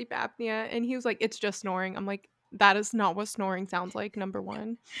with sleep apnea," and he was like, "It's just snoring." I'm like, "That is not what snoring sounds like, number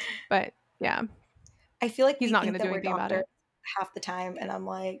 1." But, yeah, I feel like he's we not think gonna do that we're anything about doctors it. half the time, and I'm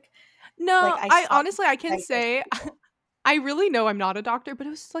like No, I I stop honestly I can diagnosing say people. I really know I'm not a doctor, but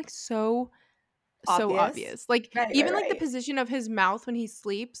it was, like, so Obvious. obvious. Like, Right, right, even, like, the right. position of his mouth when he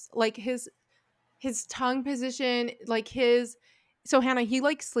sleeps, like, his tongue position, like, his so Hannah, he,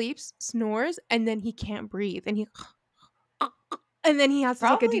 like, sleeps, snores, and then he can't breathe, and he and then he has to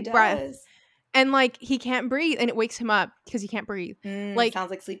take a Probably deep breath, does. and, like, he can't breathe, and it wakes him up because he can't breathe. Like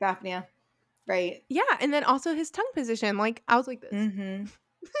Sounds like sleep apnea. Right. Yeah, and then also his tongue position, like, I was like this. Mhm.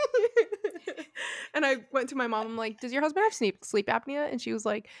 And I went to my mom, I'm like, "Does your husband have sleep apnea?" And she was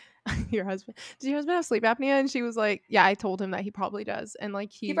like, "Your husband does your husband have sleep apnea?" And she was like, "Yeah, I told him that he probably does." And,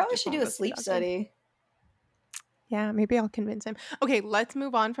 like, He he probably just should won't do a go to the sleep doctor. study. Yeah, maybe I'll convince him. Okay, let's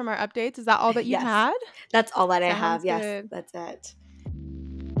move on from our updates. Is that all that you Yes. had? That's all that I Sounds have. Yes, good. that's it.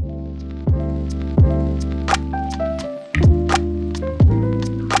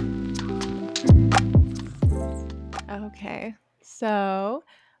 Okay. So,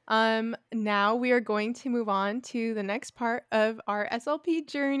 now we are going to move on to the next part of our SLP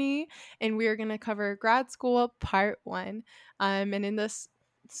journey, and we are going to cover grad school part 1. And in this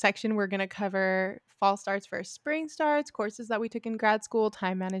section we're going to cover fall starts versus spring starts, courses that we took in grad school,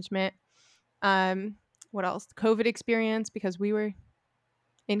 time management, um, what else? COVID experience because we were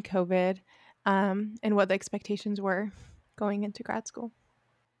in COVID, and what the expectations were going into grad school.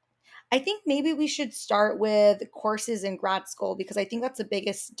 I think maybe we should start with courses in grad school because I think that's the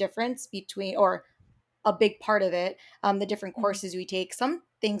biggest difference between, or a big part of it, the different Mhm. courses we take. Some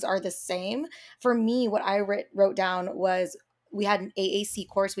things are the same. For me, what I wrote down was we had an AAC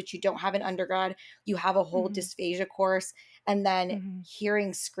course, which you don't have in undergrad. You have a whole Mhm. dysphagia course, and then Mhm.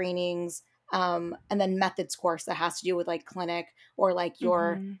 hearing screenings, and then methods course that has to do with like clinic or like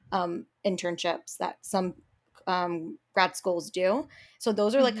your Mhm. internships that some grad schools do. So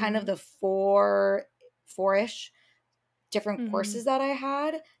those are like kind of Mhm. the four-ish different Mhm. courses that I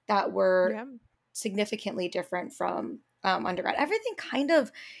had that were Yeah. significantly different from undergrad. Everything kind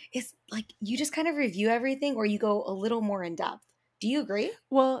of is like you just kind of review everything or you go a little more in depth. Do you agree?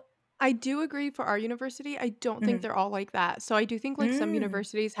 Well, I do agree for our university. I don't think Mhm. they're all like that. So I do think like some Mm.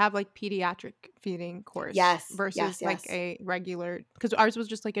 universities have like pediatric feeding course Yes, versus yes, like yes. a regular because ours was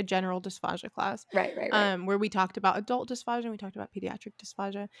just like a general dysphagia class, Right, right, right. where we talked about adult dysphagia and we talked about pediatric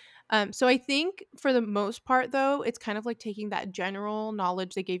dysphagia. So I think for the most part though, it's kind of like taking that general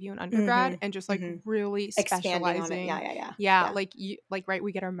knowledge they gave you in undergrad Mhm. and just like Mhm. really Expanding on it. Yeah, specializing. yeah, yeah. Yeah, Yeah. like you like right,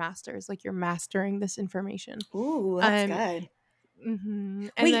 we get our masters, like you're mastering this information. Ooh, that's Um good.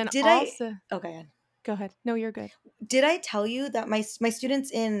 And Wait, then also okay. go ahead. No, you're good. Did I tell you that my students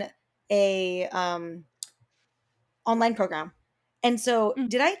in a online program. And so, Mm.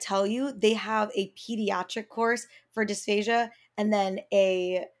 did I tell you they have a pediatric course for dysphagia and then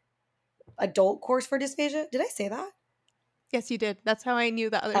a adult course for dysphagia? Did I say that? Yes, you did. That's how I knew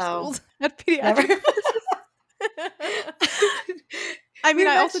that other Oh, schools had never. pediatric courses. I mean,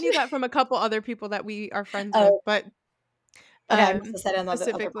 We're I not also knew sure. that from a couple other people that we are friends with, Oh, but, okay. I must have said it on the other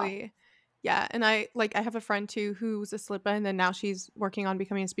pod. specifically yeah, and I have a friend too who's a SLPA, and then now she's working on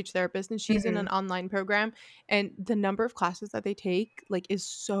becoming a speech therapist, and she's in an Mhm. online program, and the number of classes that they take, like, is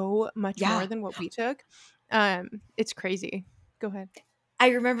so much more Yeah, than what we took. It's crazy. Go ahead. I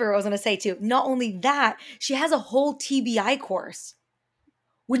remember. What I was going to say too. Not only that, she has a whole TBI course,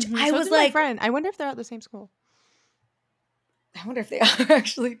 which Mhm, I so was did my like, friend. I wonder if they're at the same school. I wonder if they are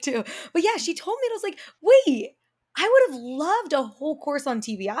actually too. But yeah, she told me, and I was like, wait, I would have loved a whole course on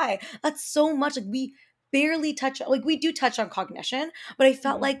TBI. That's so much. Like we barely touch, like we do touch on cognition, but I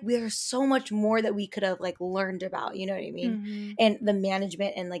felt Mhm. like there's so much more that we could have like learned about. You know what I mean? Mhm. And the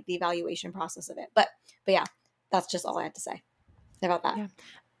management and like the evaluation process of it. But yeah, that's just all I had to say about that. Yeah.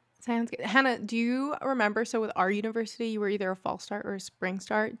 Sounds good. Hannah, do you remember so with our university, you were either a fall start or a spring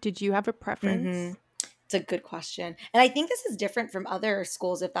start. Did you have a Hmm. preference? It's a good question, and I think this is different from other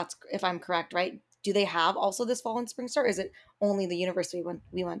schools. If I'm correct, right? Do they have also this fall and spring start? Or is it only the university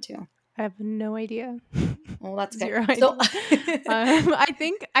we went to? I have no idea. Well, that's good. 0 So idea. I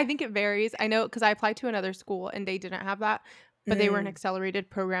think it varies. I know because I applied to another school and they didn't have that, but they were an mm, accelerated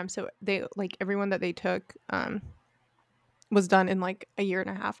program, so they like everyone that they took was done in like a year and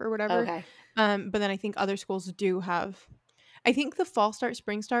a half or whatever. okay. But then I think other schools do have. I think the fall start,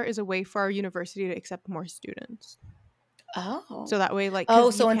 spring start is a way for our university to accept more students. Oh. So that way, like, Oh,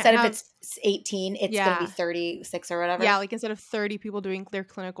 because you so can't instead of have, it's 18, it's gonna be yeah, 36 or yeah, whatever? like instead of 30 people doing their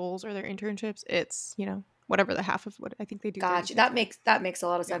clinicals or their internships, it's, whatever the half of what I think they do Gotcha. 36, That right? makes a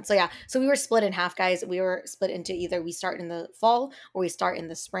lot of Yeah. sense. So yeah, so we were split in half, guys. We were split into either we start in the fall or we start in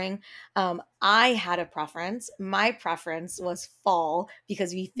the spring. I had a preference. My preference was fall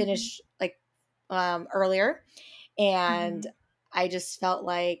because we Hmm. finished like earlier, and Hmm. I just felt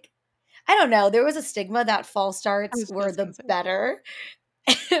like I don't know, there was a stigma that fall I starts was were just gonna the say. better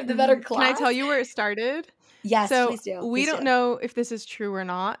the better Mhm. Can I class. tell you where it started? Yes, So, please do. we Please don't do. know if this is true or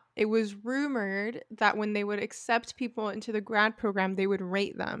not. It was rumored that when they would accept people into the grad program, they would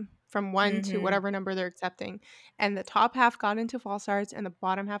rate them from 1 to Mhm. whatever number they're accepting, and the top half got into fall starts and the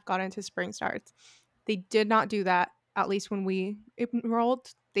bottom half got into spring starts. They did not do that. at least when we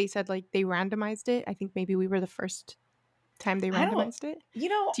enrolled, they said like they randomized it. I think maybe we were the first time they I don't, randomized it.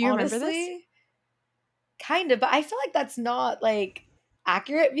 Do you remember this? honestly, kind of, but I feel like that's not like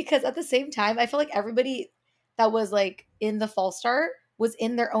accurate because at the same time, I feel like everybody that was like in the fall start was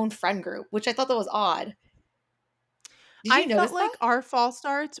in their own friend group, which I thought that was odd. Did I you felt notice like that? our fall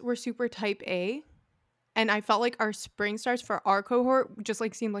starts were super type A. And I felt like our spring starts for our cohort just,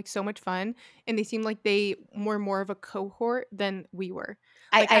 like, seemed like so much fun, and they seemed like they were more of a cohort than we were.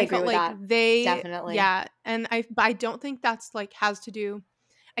 Like, I I agree felt with like that. they Definitely. yeah, and I don't think that's, like, has to do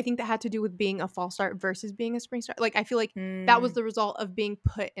I think that had to do with being a fall start versus being a spring start. Like, I feel like that was Mm, the result of being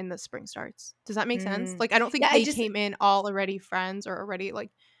put in the spring starts. Does that make sense? mm. Like, I don't Yeah, think I they just came in all already friends or already,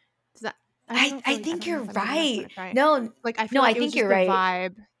 like does that I I think don't know you're if I'm making that right. point right. No, Like, I feel no, like I it was think just you're the right.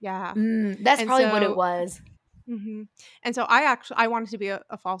 vibe. Yeah. That's And probably what it so was. Mhm. And so I wanted to be a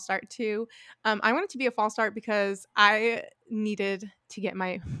fall start too. I wanted to be a fall start because I needed to get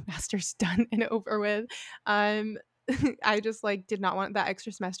my master's done and over with. Um, I just like did not want that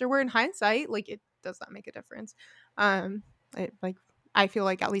extra semester. Where in hindsight, like it does not make a difference. Um, like I feel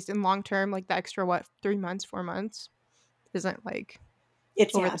like at least in long term, like the extra 3 months, 4 months isn't like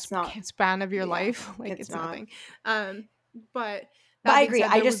It's over yeah, the it's not. span of your Yeah, life. Like it's it's not. nothing. Um, but But that I being agree.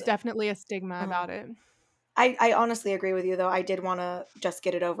 said, there was definitely a stigma Uh, about it. I honestly agree with you though. I did want to just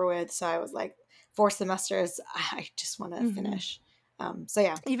get it over with, so I was like, 4 semesters. I just want to Mhm. finish. So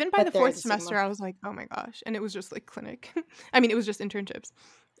yeah, Even by the but there is 4th a semester, stigma. I was like, "Oh my gosh," and it was just, like, clinic. I mean, it was just internships.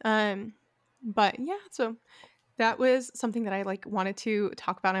 Um, but yeah, so that was something that I, like, wanted to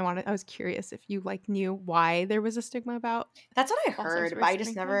talk about, and I was curious if you, like, knew why there was a stigma about That's what I fall starts heard, but I versus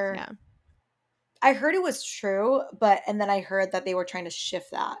just spring starts? never. Yeah. I heard it was true, but and then I heard that they were trying to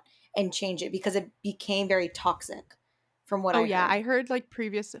shift that and change it because it became very toxic, from what Oh, I yeah, heard. I heard, like,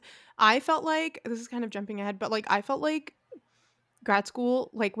 previous I felt like this is kind of jumping ahead, but, like, I felt like grad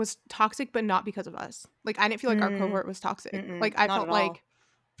school, like, was toxic, but not because of us. Like, I didn't feel like our Mm, cohort was toxic. Like, mm-mm, I not at felt all.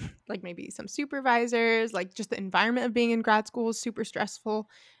 like maybe some supervisors, like just the environment of being in grad school was super stressful.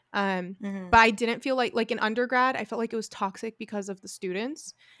 Um, Hmm. but I didn't feel like in undergrad, I felt like it was toxic because of the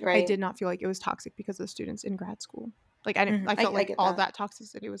students. I Right. did not feel like it was toxic because of the students in grad school. Like I didn't Hmm. I felt I like get all that. that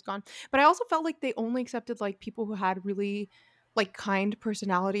toxicity was gone. But I also felt like they only accepted like people who had really like kind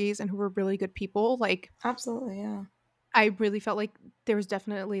personalities and who were really good people. Like Absolutely, yeah. I really felt like there was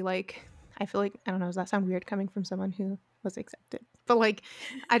definitely like I feel like I don't know, does that sound weird coming from someone who was accepted? But like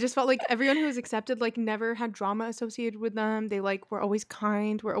I just felt like everyone who was accepted like never had drama associated with them. They like were always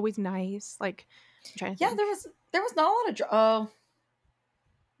kind, were always nice. Like I'm trying to Yeah, think. there was not a lot of oh,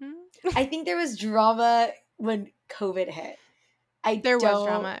 Hmm? I think there was drama when COVID hit. I There was don't.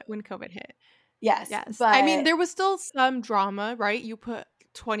 drama when COVID hit. Yes, Yes. I mean, but there was still some drama, right? You put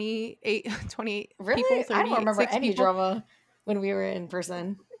 28, 28 people, really, I don't remember 36 any people. drama when we were in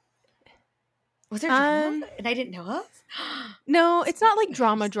person. Was there drama Um and I didn't know of? No, This it's is not like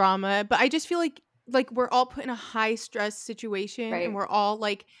interesting. drama, but I just feel like we're all put in a high stress situation and Right. we're all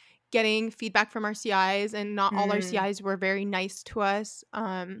like getting feedback from our CIs and not all our Mm, CIs were very nice to us.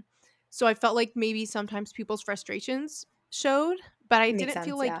 So I felt like maybe sometimes people's frustrations showed, but I makes didn't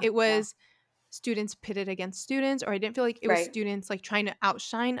feel sense. like Yeah. it Yeah. was students pitted against students or I didn't feel like it was Right. students like trying to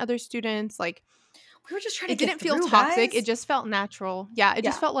outshine other students. Like We were just trying to it get didn't feel through, toxic, it guys. just felt natural. Yeah, it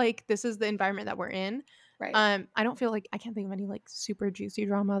just Yeah. felt like this is the environment that we're in. Right. I don't feel like I can't think of any, like, super juicy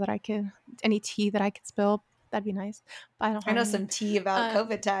drama that I could any tea that I could spill. That'd be nice, but I don't I have know any. some tea about Um,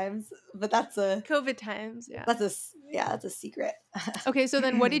 COVID times, but COVID times, yeah. yeah, that's a secret. Okay, so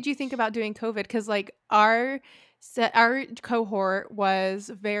then what did you think about doing COVID? Because like, our cohort was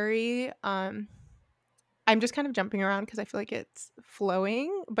very, I'm just kind of jumping around because I feel like it's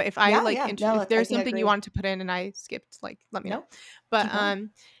flowing, but if I, Yeah, like, yeah. No, if I there's think I something you agree. want to put in and I skipped, like, let me know. Nope. But, Keep going.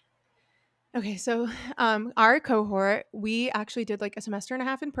 okay, so our cohort, we actually did like a semester and a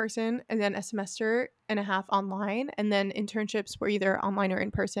half in person and then a semester and a half online. And then internships were either online or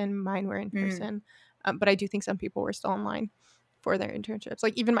in person. Mine were in Mm. person. But I do think some people were still online for their internships.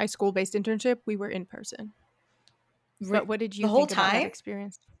 Like even my school based internship, we were in person. But what did The you whole think about that time?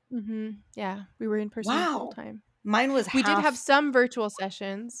 experience? Yeah, we were in person the whole Wow. time. Mine was We did have half. some virtual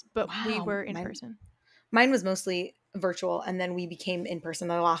sessions, but we Wow. were in person. Mine was mostly virtual, and then we became in person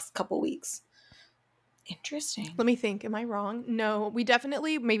the last couple weeks. Interesting. Let me think. Am I wrong? No, we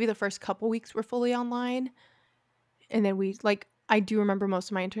definitely, maybe the first couple weeks were fully online. And then we like I do remember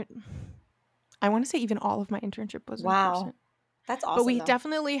most of my I want to say even all of my internship was in Wow. person. That's But awesome, we though.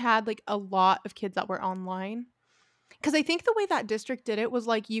 definitely had like a lot of kids that were online. Cuz I think the way that district did it was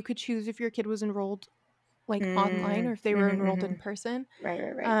like you could choose if your kid was enrolled like online or Mm. if they were Hmm. enrolled Hmm. in person. Right,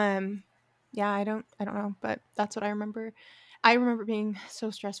 right, right. Um Yeah, I don't know, but that's what I remember. I remember being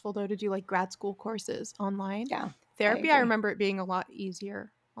so stressful though to do like grad school courses online. Yeah, I Therapy, I agree. remember it being a lot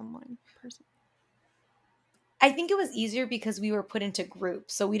easier online person. I think it was easier because we were put into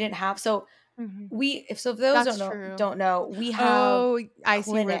groups, so we didn't have so Mhm. we if so if those That's true. don't know, we have Oh, I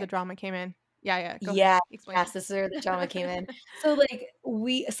see where the clinic. drama came in. Yeah, yeah, go ahead. Yeah, Explain. yes, this is where the drama came in. So, like,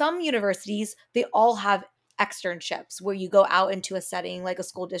 we some universities, they all have externships where you go out into a setting like a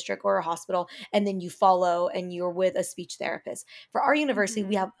school district or a hospital, and then you follow and you're with a speech therapist. For our university,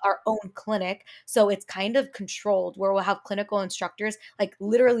 we Mhm. have our own clinic, so it's kind of controlled where we'll have clinical instructors, like,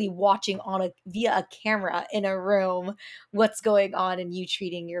 literally watching on a via a camera in a room what's going on and you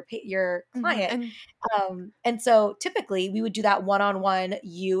treating your Mhm, client. and And so typically we would do that one-on-one,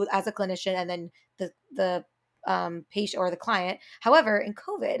 you as a clinician and then the patient or the client. However, in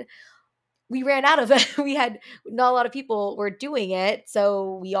COVID, we ran out of it. We had not a lot of people were doing it,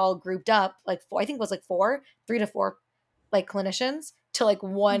 so we all grouped up like four. I think it was like four, 3 to 4 like clinicians to like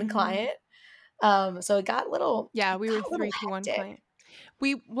one mhm. client. So Yeah, it we were got a little 3 to 1 hectic. client.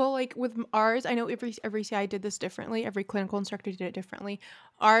 We well, like, with ours, I know every CI did this differently, every clinical instructor did it differently.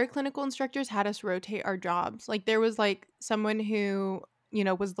 Our clinical instructors had us rotate our jobs. Like, there was, like, someone who,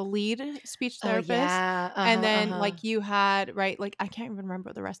 was the lead speech Oh therapist, yeah, and then, uh-huh. like, you had right, like, I can't even remember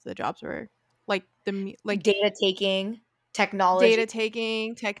what the rest of the jobs were. Like, Data taking, technology. data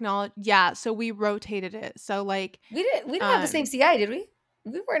taking, technology. Yeah, so we rotated it. So, like, We didn't have the same um CI, did we?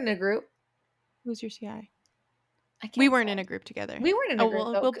 We weren't in a group. who's your CI? I We can't weren't in say. a group together. We weren't in a Oh, group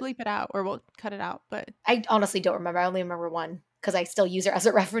we'll though. we'll bleep it out or we'll cut it out, but I honestly don't remember. I only remember one because I still use her as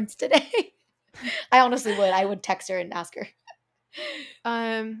a reference today. I honestly would. I would text her and ask her.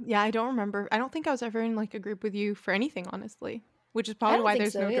 Yeah, I don't remember. I don't think I was ever in, like, a group with you for anything, honestly, which is I probably don't why think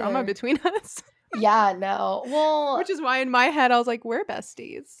there's so no drama either. between us, Yeah, no. Well, which is why in my head I was like, "We're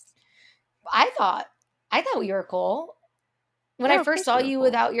besties." I thought I thought we were cool. When I Yeah, of first course saw we were you cool.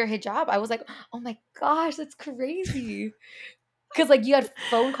 without your hijab, I was like, "Oh my gosh, that's crazy." Because like you had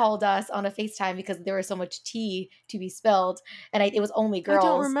phone called us on a FaceTime because there was so much tea to be spilled, and it was only I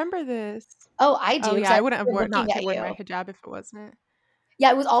don't girls. remember this. Oh, I do Oh, because yeah, I I wouldn't have remember looking not at worn my you. hijab if it wasn't.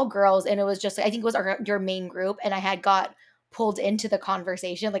 Yeah, it was all girls, and it was just I think it was your main group, and I had got pulled into the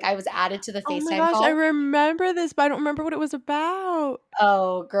conversation, like, I was added to the Oh my FaceTime gosh, I call. remember this, but I don't remember what it was about.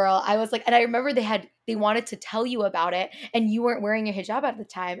 Oh, girl, I was like and I remember they wanted to tell you about it, and you weren't wearing your hijab at the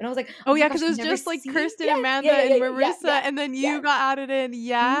time, and I was like, Oh, "Oh my yeah, gosh, because it I've was never just, like, seen." Kirsten, Yes, yeah, Amanda, yeah, and yeah, yeah, yeah, Marissa, yes, and then you yes. got added in.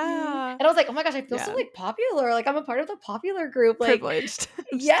 Mhm, Yeah. and I was like, "Oh my gosh, I feel so, Yeah. like, popular, like, I'm a part of the popular group," like Privileged.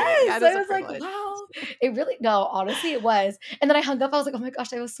 I'm just kidding. Yeah, yes, it is I a was like, privilege. "Wow." It really no, honestly, it was, and then I hung up, I was like, "Oh my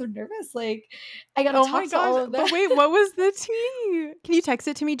gosh, I was so nervous, like, I gotta Oh my talk to gosh, all of them." but wait, what was the tea? Can you text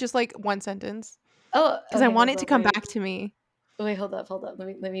it to me just, like, 1 sentence? Oh, Because I okay, want hold it to up, come back to me. wait, hold up,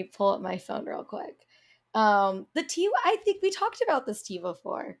 let me pull up my phone real quick. The tea I think we talked about this tea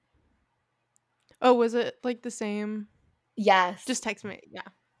before. Oh, was it, like, the same? Yes, Just text me. Yeah.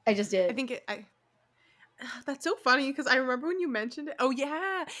 I just I did. think it I that's so funny because I remember when you mentioned it. Oh,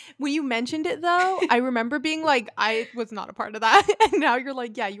 yeah. When you mentioned it, though, I remember being like, "I was not a part of that," and now you're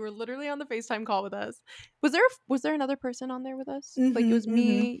like, "Yeah, you were literally on the FaceTime call with us." Was there another person on there with us? Like, it Mhm, was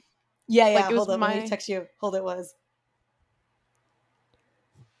mhm. me Yeah, like, yeah, it was hold up, let me my text you. Hold it was.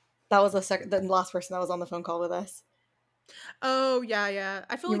 That was the last person that was on the phone call with us. Oh, yeah, yeah.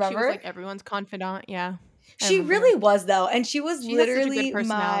 I feel You like she was, remember? like, everyone's confidant, yeah. I She remember her. really was though, and she was She has such a good literally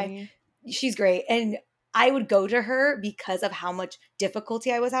my personality. she's great, and I would go to her because of how much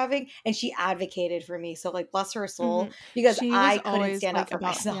difficulty I was having, and she advocated for me, so, like, bless her soul, Mhm. because She was I couldn't always, stand up like, for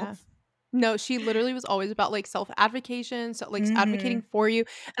about yeah. myself. No, she literally was always about, like, self-advocation, so, like, advocating Mhm, for you,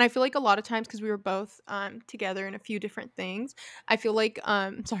 and I feel like a lot of times because we were both, together in a few different things, I feel like,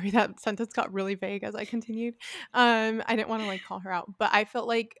 sorry, that sentence got really vague as I continued. I didn't wanna, like, call her out, but I felt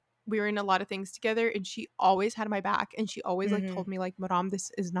like we were in a lot of things together, and she always had my back, and she always, like, mhm. told me, like, "Madame,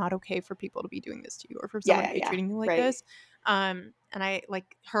 this is not okay for people to be doing this to you or for Yeah, someone to yeah, be yeah, treating you like right. this." And I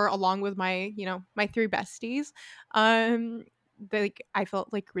like, her along with my, my 3 besties, um like, I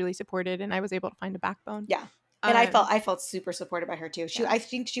felt, like, really supported, and I was able to find a backbone. Yeah, and Um, I felt super supported by her too. yeah, I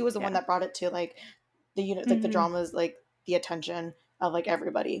think she was the one yeah. that brought it to, like, like, the Mhm. dramas, like, the attention of, like,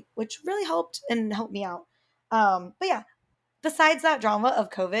 everybody, which really helped and helped me out. But yeah, besides that drama of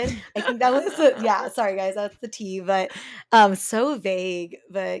COVID, I think that was the yeah, sorry guys, that's the tea, but, so vague,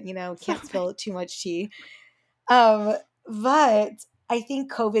 but, So can't spill too much tea. Um, but I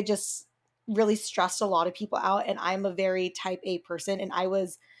think COVID just really stressed a lot of people out, and I'm a very type A person, and I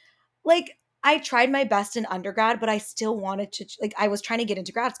was like I tried my best in undergrad, but I still wanted to, like, I was trying to get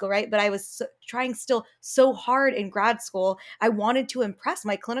into grad school, right? But I was trying still so hard in grad school. I wanted to impress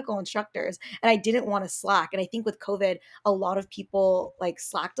my clinical instructors and I didn't want to slack. And I think with COVID, a lot of people like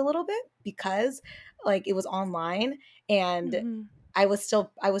slacked a little bit because like it was online and Mhm. I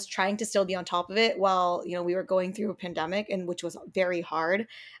was trying to still be on top of it while, you know, we were going through a pandemic and which was very hard.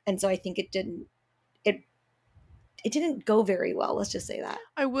 And so I think it it didn't go very well. Let's just say that.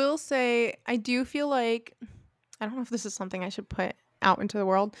 I will say I do feel like I don't know if this is something I should put out into the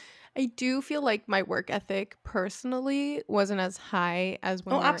world. I do feel like my work ethic personally wasn't as high as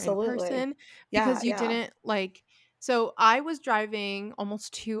when Oh, we were in absolutely. person Yeah, because you yeah. didn't like so I was driving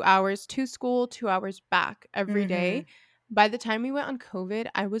almost 2 hours to school, 2 hours back every day. Mhm. By the time we went on COVID,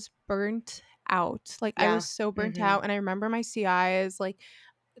 I was burnt out. Like I was Yeah. so burnt Mhm. out and I remember my CIs like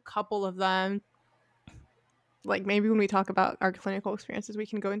a couple of them like maybe when we talk about our clinical experiences we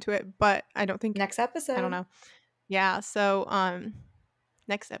can go into it, but I don't think Next I don't episode. know. Yeah, so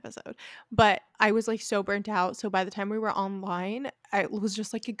next episode. But I was like so burnt out. So by the time we were online, it was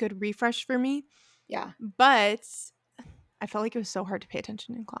just like a good refresh for me. Yeah. But I felt like it was so hard to pay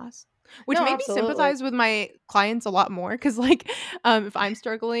attention in class, which No, made me absolutely. sympathize with my clients a lot more because like if I'm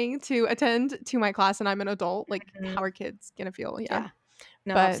struggling to attend to my class and I'm an adult, like how Mhm. are kids gonna feel? Yeah. Yeah.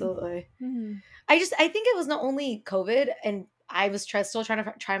 No, But absolutely. mhm. I think it was not only COVID and I was still trying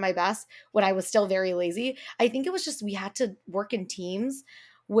to try my best when I was still very lazy. I think it was just we had to work in teams,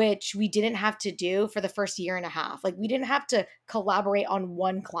 which we didn't have to do for the first year and a half. Like we didn't have to collaborate on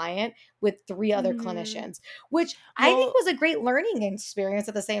one client with three other Mhm. clinicians, which I think Well, was a great learning experience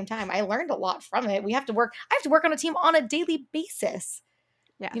at the same time. I learned a lot from it. I have to work on a team on a daily basis,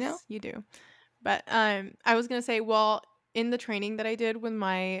 you know? yes, you do. But, I was gonna say, well, in the training that I did with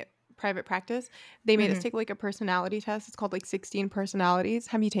my private practice, they made us Mhm. take, like, a personality test. It's called, like, 16 personalities.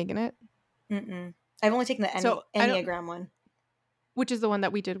 Have you taken it? Mm-mm. I've only taken the So, I don't Enneagram one. which is the one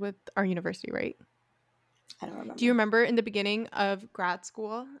that we did with our university, right? I don't Do you remember. remember in the beginning of grad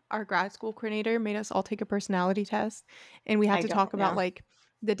school, our grad school coordinator made us all take a personality test, and we had I to talk don't about, know. like,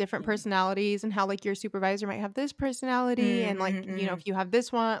 the different personalities and how, like, your supervisor might have this personality and, like, Mm-hmm, you know, mm-hmm. if you have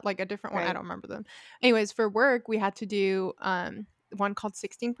this one, like, a different one. I Right. don't remember them. Anyways, for work, we had to do, one called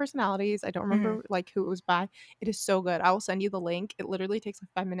 16 Personalities. I don't Mhm. remember, like, who it was by. It is so good. I will send you the link. It literally takes, like,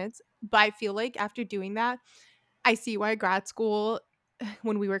 5 minutes, but I feel like after doing that, I see why grad school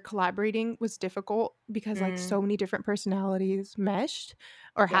when we were collaborating was difficult because like Mm, so many different personalities meshed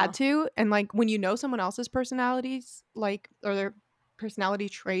or had yeah. to and like when you know someone else's personalities like or their personality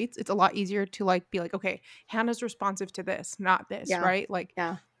traits it's a lot easier to like be like okay Hannah's responsive to this not this Yeah. right like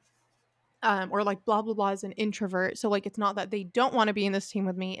Yeah. or like blah blah blah is an introvert so like it's not that they don't want to be in this team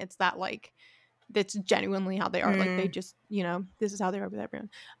with me it's that like that's genuinely how they are. Like they Mm, just, you know, this is how they are with everyone.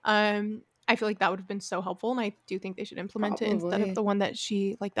 I feel like that would have been so helpful, and I do think they should implement it instead of probably. the one that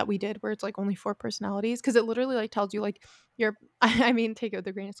she like that we did, where it's like only 4 personalities, because it literally like tells you like you're. I mean, take it with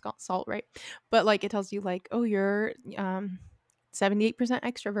a grain of salt, right? But like it tells you like, oh, you're 78%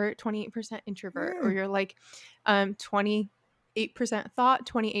 extrovert, 28% introvert, or Mm, you're like 28% thought,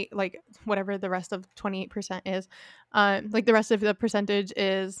 28 like whatever the rest of 28% is. Like the rest of the percentage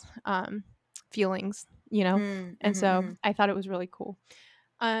is feelings, you know? mm, And mhm, so mhm. I thought it was really cool.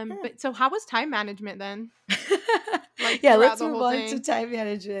 Hmm. But so how was time management then? Like Yeah, throughout let's the move whole on to thing? time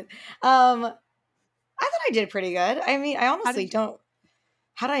management. I thought I did pretty good. I mean, I How honestly did don't.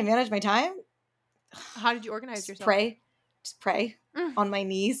 How did I manage my time? how did you organize Just yourself? pray. Just pray Mm. on my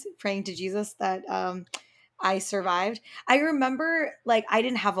knees, praying to Jesus that I survived. I remember like I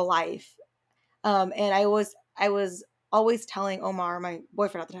didn't have a life. And I was always telling Omar, my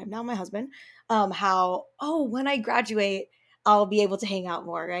boyfriend at the time, now my husband, how when I graduate, I'll be able to hang out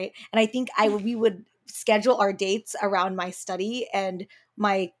more, right? And I think we would schedule our dates around my study and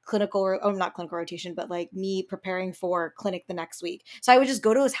my not clinical rotation, but like me preparing for clinic the next week. So I would just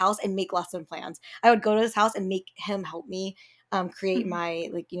go to his house and make lesson plans. I would go to his house and make him help me create my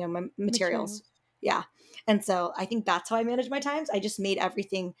like my materials. Materials. Yeah. And so I think that's how I manage my times. I just made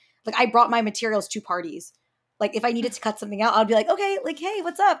everything like I brought my materials to parties. Like if I needed to cut something out, I'd be like, okay, like, hey,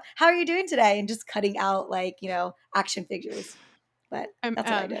 what's up? How are you doing today? And just cutting out like, action figures. But that's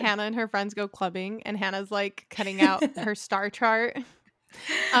what I did. Hannah and her friends go clubbing, and Hannah's like cutting out her star chart.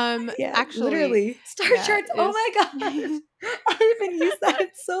 Yeah, Actually, literally. Star yeah, charts. Oh is my gosh. I haven't used that in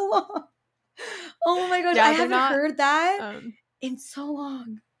so long. Oh my gosh. I yeah, they're haven't not. heard that Um, in so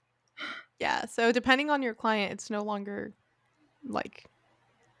long. yeah, so depending on your client, it's no longer like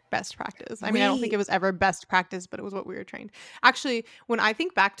best practice. I mean, I don't think it Wait. was ever best practice, but it was what we were trained. Actually, when I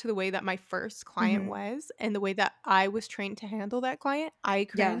think back to the way that my first client Mhm. was and the way that I was trained to handle that client, I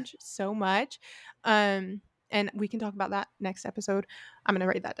Yeah. cringe so much. Um, and we can talk about that next episode. I'm gonna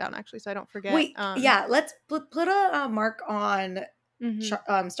write that down actually, so I don't forget. Wait, yeah, let's put a, mark on Mhm.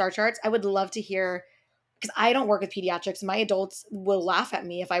 star charts. I would love to hear because I don't work with pediatrics. My adults will laugh at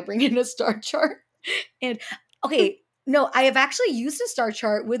me if I bring in a star chart. And okay, no, I have actually used a star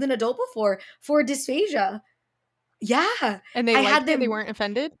chart with an adult before for dysphagia. Yeah, And they I had liked it. They them. weren't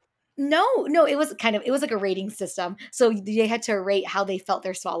offended. No, it was like a rating system. So they had to rate how they felt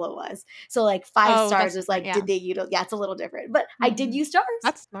their swallow was. So like 5 Oh, stars that's was different. like, Yeah. did they yeah, it's a little different. But I did Mhm. use stars.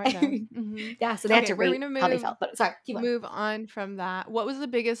 That's smart though. Mhm. Yeah, so they had Okay, to we're rate gonna how they felt. But sorry, keep going. move on from that. What was the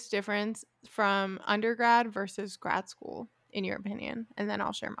biggest difference from undergrad versus grad school, in your opinion? And then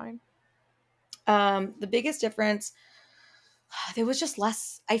I'll share mine. The biggest difference, there was just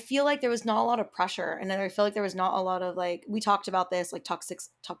less. I feel like there was not a lot of pressure, and then I feel like there was not a lot of like we talked about this like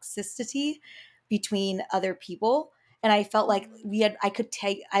toxicity between other people, and I felt like Mhm.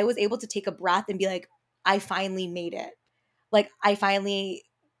 I was able to take a breath and be like, I finally made it. Like I finally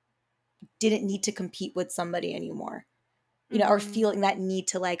didn't need to compete with somebody anymore. Or Mhm. feeling that need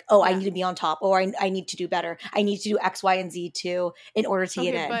to like, oh, I Yeah. need to be on top, or I need to do better. I need to do X, Y, and Z too in order to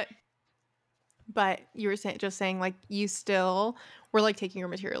get Okay, in. but you were just saying like you still were like taking your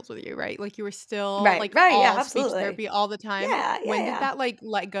materials with you, right? Like you were still Right, like right, yeah, all speech absolutely. therapy all the time. Yeah, yeah, When did yeah. that like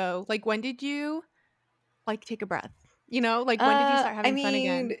let go? Like when did you like take a breath? Like when did you start I having fun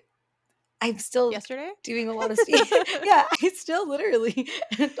mean, again? I'm still Yesterday? doing a lot of speech. Yeah, I still literally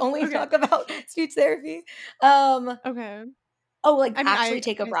only Okay. talk about speech therapy. Um, Okay. oh, like I mean, actually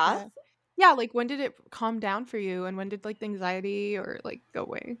take a I breath. said yeah, like, when did it calm down for you, and when did, like, the anxiety or, like, go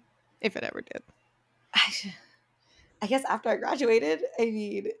away? If it ever did. I guess after I graduated, I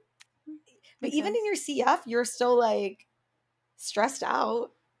mean, Mm, but makes even in sense. your CF, you're still like stressed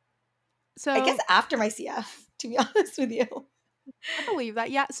out. I guess So, after my CF, to be honest with you. I believe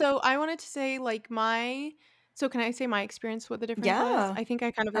that, yeah. So, I wanted to say, like, can I say my experience, what the difference was? Yeah, I think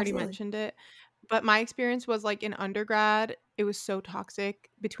I kind of already absolutely. mentioned it, but my experience was, like, in undergrad, it was so toxic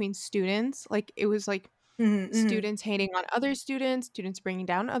between students. Like, it was, like, Mhm, mhm, students hating on other students, students bringing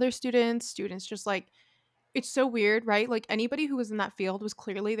down other students, students just, like it's so weird, right? Like, anybody who was in that field was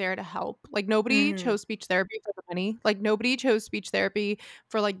clearly there to help. Like, nobody mhm. chose speech therapy for the money. Like, nobody chose speech therapy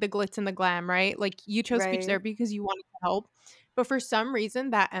for, like, the glitz and the glam, right? Like, you chose speech Right, therapy because you wanted to help. But for some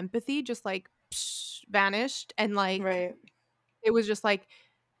reason, that empathy just, like, vanished, and, like, right. it was just, like,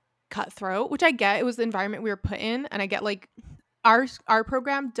 cutthroat, which I get. It was the environment we were put in, and I get, like, our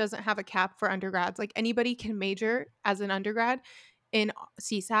program doesn't have a cap for undergrads. Like, anybody can major as an undergrad in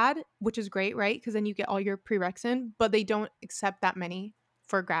CSAD, which is great, right? Because then you get all your prereqs in, but they don't accept that many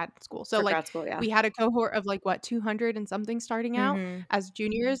for grad school. So, For like, grad school, yeah. we had a cohort of, like, what, 200 and something starting out Mhm. as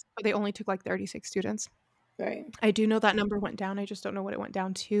juniors, but they only took, like, 36 students. Right. I do know that number went down, I just don't know what it went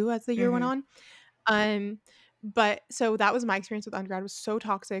down to as the year went Mhm. on. Um, but so that was my experience with undergrad. It was so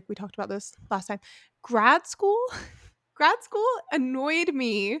toxic. We talked about this last time. Grad school grad school annoyed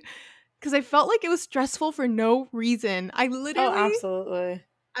me because I felt like it was stressful for no reason. Oh, absolutely.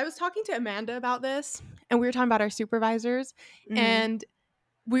 I was talking to Amanda about this, and we were talking about our supervisors, Mhm. and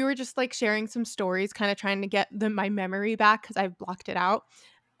we were just, like, sharing some stories, kinda trying to get my memory back because 'cause I've blocked it out.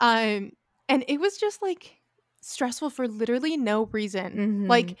 Um, and it was just, like, stressful for literally no reason. Mhm,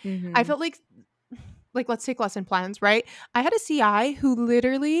 Like, I mhm. felt like, let's take lesson plans, right? I had a CI who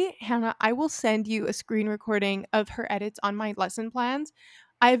literally Hannah, I will send you a screen recording of her edits on my lesson plans.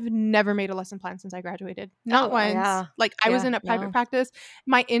 I've never made a lesson plan since I graduated. Not Oh, once. yeah. Like, I was Yeah, in a private no. practice,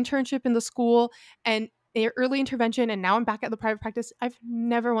 my internship in the school, and early intervention, and now I'm back at the private practice. I've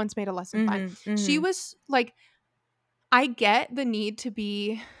never once made a lesson plan. Mhm, She mhm, was like I get the need to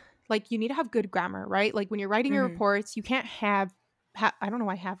be like, you need to have good grammar, right? Like, when you're writing your mhm. reports, you can't have I don't know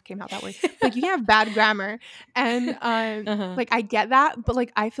why "have" came out that way, but, like, you can't have bad grammar, and, Uh-huh. like, I get that, but,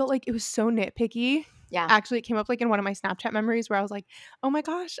 like, I felt like it was so nitpicky. Yeah. Actually, it came up, like, in one of my Snapchat memories where I was like, "Oh my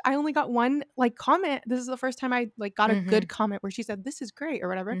gosh, I only got 1, like, comment. This is the first time I, like, got a good Mhm, comment where she said, 'This is great,' or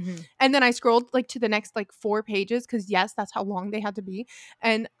whatever." mhm. And then I scrolled, like, to the next, like, 4 pages because yes, that's how long they had to be,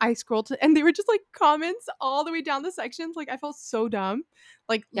 and I scrolled to and they were just, like, comments all the way down the sections, like, I felt so dumb.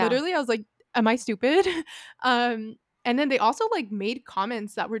 Like, Yeah. literally, I was like, "Am I stupid?" Um, and then they also, like, made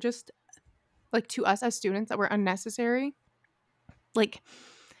comments that were just, like, to us as students that were unnecessary. Like,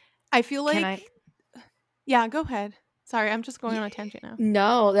 I feel Can I like yeah, go ahead. Sorry, I'm just going Ye on a tangent now.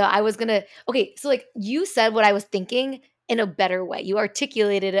 no, no, I was gonna okay, so, like, you said what I was thinking in a better way. You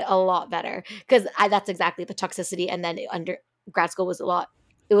articulated it a lot better because that's exactly the toxicity, and then under grad school was a lot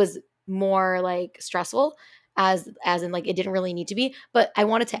it was more like stressful, as in like it didn't really need to be. But I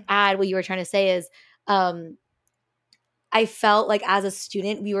wanted to Mhm. add what you were trying to say is, um I felt like as a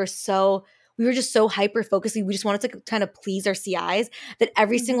student, we were just so hyper focused. We just wanted to kind of please our CIs that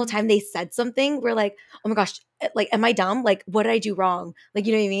every single Mhm. time they said something, we're like, oh my gosh, like, am I dumb? Like, what did I do wrong? Like,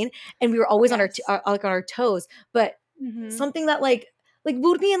 you know what I mean? And we were always on Yes. like on our toes. But Mhm. something that like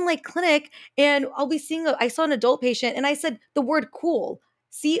we'll be in like clinic and I'll be seeing I saw an adult patient and I said the word cool.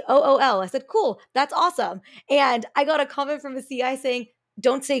 COOL. I said, cool, that's awesome. And I got a comment from a CI saying,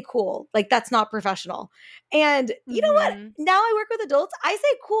 don't say cool. Like, that's not professional. And you know what? Mhm. Now I work with adults. I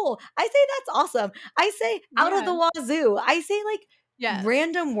say cool. I say that's awesome. I say out of Yeah. the wazoo. I say like Yes.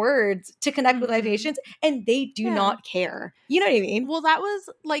 random words to connect with my Mhm. patients and they do Yeah. not care. You know what I mean? Well, that was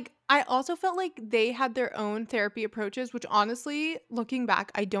like I also felt like they had their own therapy approaches, which honestly, looking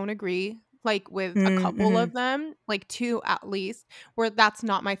back, I don't agree like with a couple Mm-hmm. of them, like two at least, where that's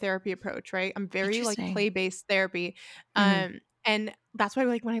not my therapy approach, right? I'm very like Interesting. play-based therapy. Mm-hmm. And that's why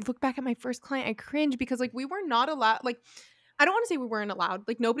like when I look back at my first client, I cringe because like we were not allowed like I don't want to say we weren't allowed.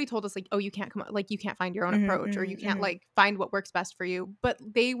 Like nobody told us like, oh, you can't come up, like you can't find your own Mm-hmm. approach or you can't Mm-hmm. like find what works best for you. But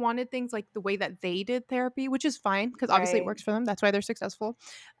they wanted things like the way that they did therapy, which is fine because obviously it Right. works for them. That's why they're successful.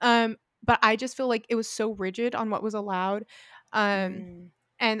 But I just feel like it was so rigid on what was allowed. Um, Mm.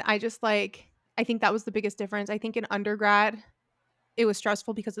 and I just like I think that was the biggest difference. I think in undergrad it was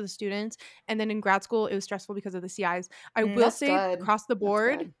stressful because of the students, and then in grad school it was stressful because of the CIs. I will That's say good. That's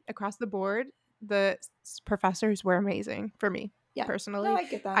good. across the board, the professors were amazing for me Yeah. No, personally. I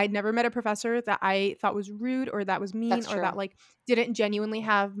get that. I'd never met a professor that I thought was rude or that was mean That's or that true. like didn't genuinely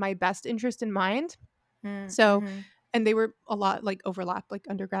have my best interest in mind. So, Mm-hmm. and they were a lot like overlapped, like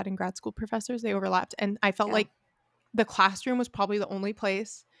undergrad and grad school professors, they overlapped. And I felt Yeah. like the classroom was probably the only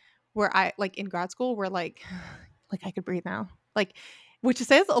place where I like in grad school where like I could breathe now. Like which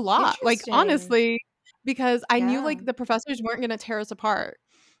says a lot. Like Interesting. honestly, because I knew Yeah. like the professors weren't going to tear us apart.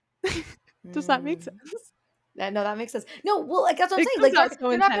 Does that make Mm. sense? No, that makes sense. No, well, like that's what I'm It saying. comes Like out so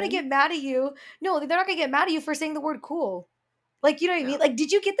they're not gonna intense. get mad at you. No, they're not gonna get mad at you for saying the word cool. Like, you know what I No, mean? Like,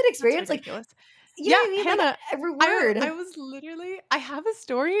 did you get that that's experience? Like, ridiculous. you know Yeah, what I mean? Like Hannah, every I word. was literally I have a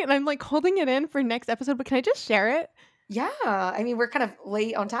story and I'm like holding it in for next episode, but can I just share it? Yeah. I mean, we're kind of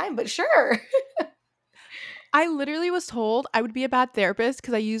late on time, but sure. I literally was told I would be a bad therapist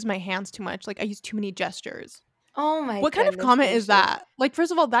because I use my hands too much. Like I use too many gestures. Oh my What kind of goodness comment is gracious. that? Like,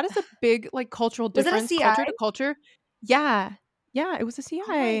 first of all, that is a big, like, cultural Was it a difference, CI? culture to culture. Yeah. Yeah, it was a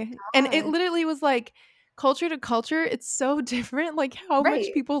Oh my CI. And it gosh. literally was like, culture to culture, it's so different, like, how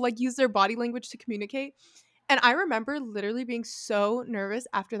much Right. people, like, use their body language to communicate. And I remember literally being so nervous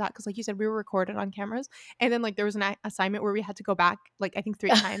after that because, like you said, we were recorded on cameras. And then, like, there was an assignment where we had to go back, like, I think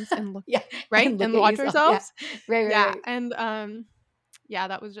 3 times and look Yeah. right? And look And at watch yourself. Yeah. ourselves. Right, right, Yeah, right. and, yeah,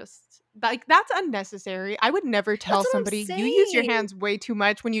 that was just like, that's unnecessary. I would never That's tell what I'm somebody, "You use your saying. hands way too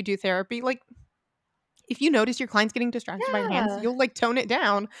much when you do therapy." Like, if you notice your client's getting distracted by your hands, Yeah. you'll, like, tone it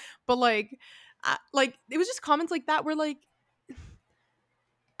down. But, like, it was just comments like that where, like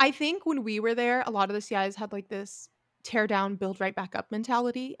I think when we were there, a lot of the CIs had, like, this tear down, build right back up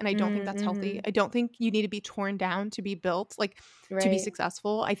mentality, and I don't think that's healthy. Mm-hmm. I don't think you need to be torn down to be built, like, to be Right.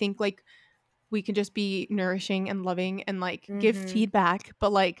 successful. I think, like, we can just be nourishing and loving and, like, give Mm-hmm. feedback,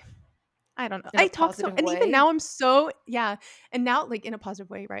 but, like, I don't know. In a I talk so positive and even way. now I'm so yeah, and now, like, in a positive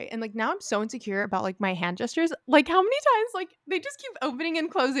way, right? And, like, now I'm so insecure about, like, my hand gestures. Like, how many times, like, they just keep opening and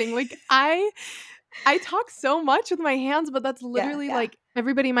closing. Like, I talk so much with my hands, but that's Yeah, literally, yeah. like,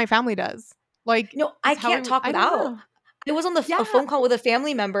 everybody in my family does. Like, No, I it's how can't we talk I don't without. know. I was on a Yeah. phone call with a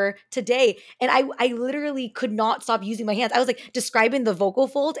family member today, and I literally could not stop using my hands. I was, like, describing the vocal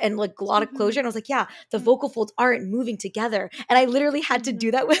folds and, like, glottic closure, Mhm, and I was like, "Yeah, the mm, vocal folds aren't moving together," and I literally had to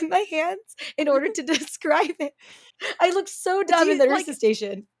do mhm. that with my hands in order to describe it. I looked so Do dumb in you the like nurses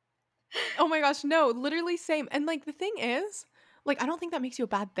station. oh my gosh, no, literally same, and, like, the thing is, like, I don't think that makes you a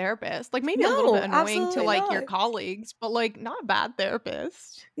bad therapist. Like, maybe a little bit No, annoying to, absolutely like, your not. colleagues, but, like, not a bad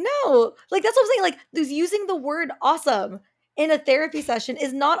therapist. No, like, that's what I'm saying, like, this using the word "awesome" in a therapy session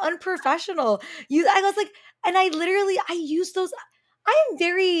is not unprofessional. I was like and I use those I am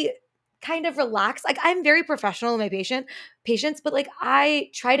very kind of relaxed, like, I'm very professional with my patients, but, like, I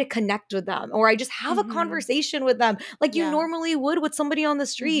try to connect with them, or I just have a Mhm. conversation with them like you Yeah. normally would with somebody on the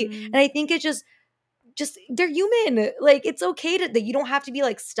street, Mhm. and I think it just they're human. Like, it's okay to that you don't have to be,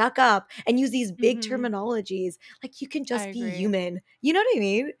 like, stuck up and use these big Mhm. terminologies. Like, you can I just be agree. human. You know what I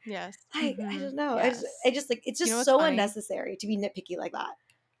mean? Yes. I Mhm. don't know. I Yes. just, like, it's You know just what's so funny? unnecessary to be nitpicky like that.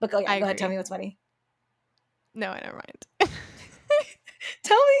 But go yeah, I go ahead, tell agree. me what's funny. No, never mind.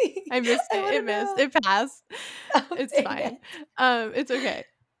 Tell me. I missed I it. It wanna missed. know. It passed. Oh, It's dang fine. it. It's okay.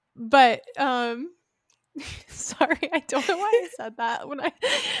 But sorry, I don't know why I said that when I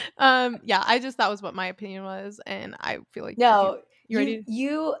yeah, I just that was what my opinion was, and I feel like No, you ready?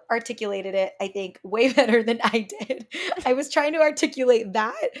 you articulated it, I think, way better than I did. I was trying to articulate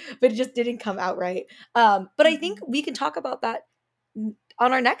that, but it just didn't come out right. But I think Mhm. we can talk about that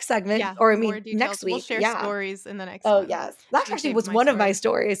on our next segment, Yeah, or I more mean, next details. We'll week. share Yeah. stories in the next Oh, one. yes. That Should have actually saved was my one of my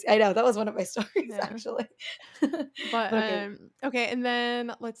story. stories. I know, that was one of my stories, Yeah. actually. But, But okay. okay, and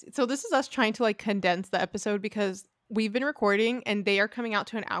then let's see. So this is us trying to, like, condense the episode because we've been recording and they are coming out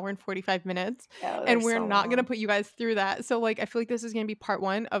to an hour and 45 minutes, Oh, they're and we're so not gonna long. put you guys through that. So, like, I feel like this is gonna be part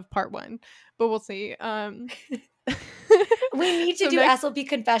 1 of part 1, but we'll see. We need to So do next SLP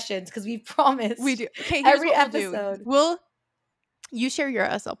confessions because we we promised do okay, here's every what we'll do. episode. You share your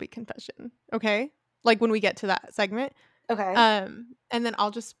SLP confession, okay? Like, when we get to that segment, Okay. and then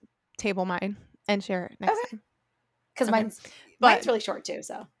I'll just table mine and share it next Okay. time. Because Okay. mine's But really short too,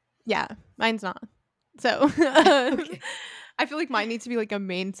 so. yeah, mine's not. So, Okay. I feel like mine needs to be like a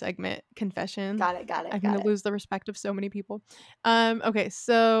main segment confession. Got it, got it, I'm got gonna it. lose the respect of so many people. Okay,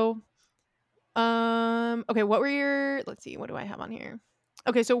 so, okay, what were your let's see, what do I have on here?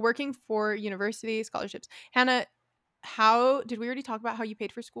 Okay, so working for university scholarships. Hannah, how did we already talk about how you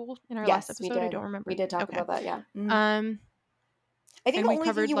paid for school in our last Yes, we episode? I did. don't We remember. did talk Okay. about that, yeah. Mhm. Um, I think and the we only thing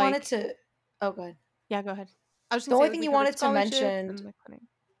covered you wanted like to oh, good. yeah, go ahead. I was just The gonna say only like thing we you covered wanted to scholarships mention and the clinic.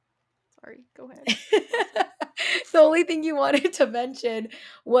 Sorry, go ahead. the only thing you wanted to mention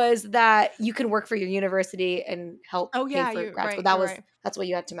was that you can work for your university and help Oh pay yeah, for you're grad school. right. You're right. That's what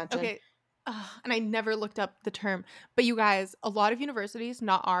you had to mention. Okay. And I never looked up the term. But you guys, a lot of universities,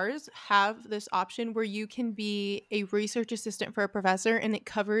 not ours, have this option where you can be a research assistant for a professor and it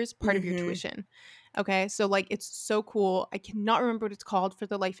covers part of your Mhm. tuition. Okay. So, like, it's so cool. I cannot remember what it's called for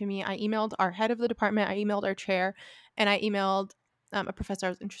the life of me. I emailed our head of the department, I emailed our chair, and I emailed a professor I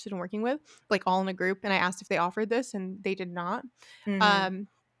was interested in working with, like, all in a group. And I asked if they offered this, and they did not. Mhm. Um,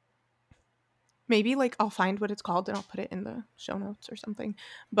 Maybe, like, I'll find what it's called and I'll put it in the show notes or something.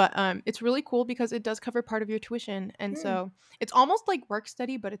 But, it's really cool because it does cover part of your tuition, and Mm. so it's almost like work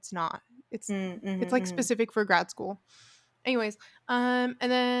study, but it's not. It's Mm, it's, mhm, like, mhm. specific for grad school. Anyways, and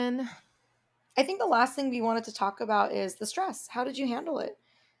then I think the last thing we wanted to talk about is the stress. How did you handle it?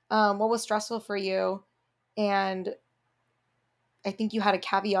 What was stressful for you? And I think you had a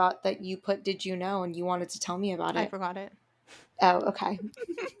caveat that you put, did you know? And you wanted to tell me about I it. forgot it. Oh, okay.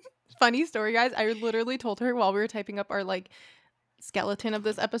 Funny story, guys. I literally told her while we were typing up our, like, skeleton of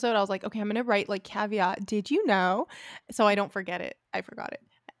this episode, I was like, "Okay, I'm gonna write, like, caveat, did you know?" So I don't forget it. I forgot it.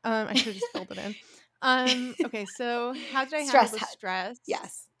 I should've just filled it in. Okay, so how did I handle Stress. the stress?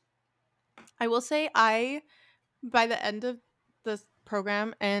 Yes. I will say by the end of this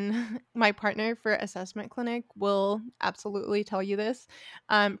program, and my partner for assessment clinic will absolutely tell you this,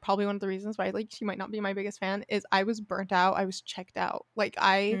 probably one of the reasons why, like, she might not be my biggest fan is I was burnt out, I was checked out. Like,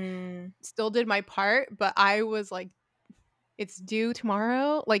 I Mm, still did my part, but I was like, "It's due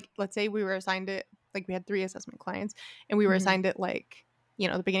tomorrow." Like, let's say we were assigned it like, we had 3 assessment clients, and we were mhm. assigned it, like,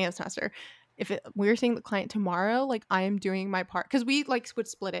 the beginning of the semester. If we were seeing the client tomorrow, like, I am doing my part because we, like, would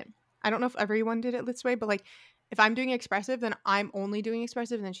split it. I don't know if everyone did it this way, but, like, if I'm doing expressive, then I'm only doing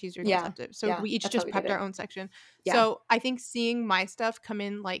expressive, and then she's doing Yeah. receptive. So Yeah. we each That's how just we did prepped our it. own section. Yeah. So I think seeing my stuff come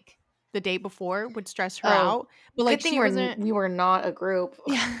in, like, the day before would stress her Oh, out, but, like, good thing she wasn't we were not a group.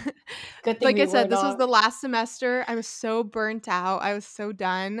 yeah. Good thing Like we I were said, this was not. the last semester. I was so burnt out. I was so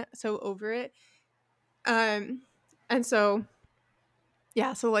done, so over it. Um, and so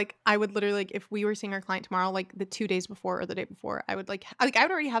yeah, so, like, I would literally, like, if we were seeing our client tomorrow, like, the 2 days before or the day before, I would, I would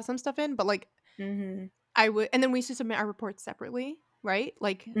already have some stuff in, but, like, Mhm. I would and then we used to submit our reports separately, right?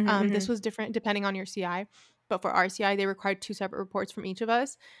 Like, Mhm, this mhm. was different depending on your CI, but for our CI, they required 2 separate reports from each of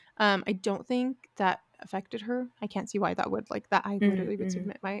us. I don't think that affected her. I can't see why that would, like, that I Mhm, literally would mhm.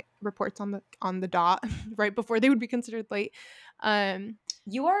 submit my reports on the dot right before they would be considered late. Um,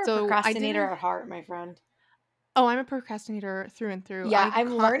 You are a so I procrastinator didn't at heart, my friend. Oh, I'm a procrastinator through and through. Yeah,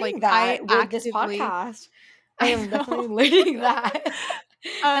 I'm learning I that with this actively podcast. I I am definitely know. learning that.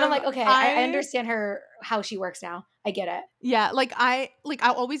 And I'm like, okay, I I understand her how she works now. I get it. yeah,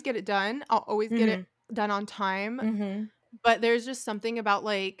 I'll always get it done. I'll always get it Mhm. done on time, Mhm. but there's just something about,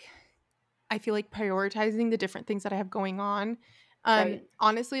 like, I feel like prioritizing the different things that I have going on. Right.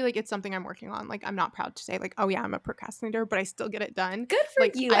 Honestly, like, it's something I'm working on. Like, I'm not proud to say, like, "Oh, yeah, I'm a procrastinator," but I still get it done. Good for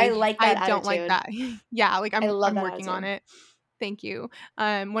Like, you. I like I that don't like attitude. that. Yeah, like, I love I'm that working on attitude. it. Thank you.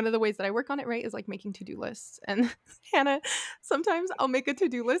 One of the ways that I work on it, right, is, like, making to-do lists, and Hannah, sometimes I'll make a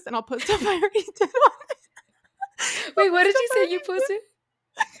to-do list and I'll put stuff I already did on it. I'll Wait, put what did stuff you I say you already did posted?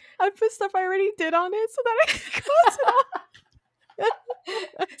 I put stuff I already did on it so that I can cross it off.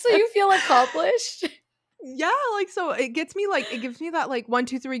 So you feel accomplished? Yeah, like, so it gives me that, like, 1,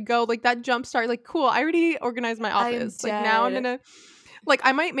 2, 3, go, like, that jump start, like, "Cool, I already organized my I'm office." Like, now I'm dead. gonna like,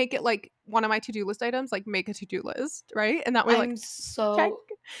 I might make it, like, one of my to-do list items, like, make a to-do list, right? And that way, I'm like, check. so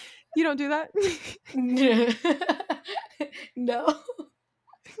You don't do that? no.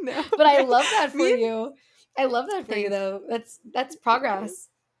 No? But I Okay. love that for Me and you. I love that for you, Thanks. though. That's Thank you. progress.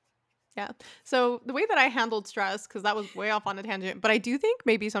 Yeah. So the way that I handled stress, because that was way off on a tangent, but I do think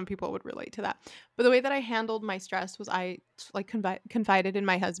maybe some people would relate to that. But the way that I handled my stress was like confided in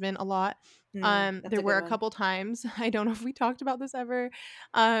my husband a lot. That's There a were good a one. couple times, I don't know if we talked about this ever,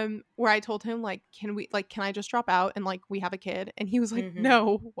 where I told him like, can I just drop out and like we have a kid? And he was like, Mhm.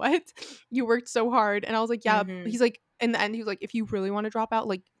 no, what? You worked so hard. And I was like, yeah. Mhm. He's like, in the end, he was like, if you really want to drop out,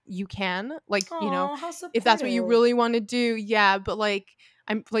 like you can, like, Aw, how if that's what you supportive. really want to do, yeah. But like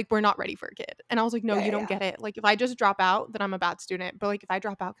I'm like, we're not ready for a kid. And I was like, no, Yeah, you yeah, don't yeah. get it. Like, if I just drop out, then I'm a bad student. But like, if I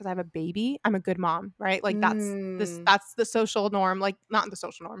drop out because I have a baby, I'm a good mom, right? Like, Mm. that's the social norm. Like, not the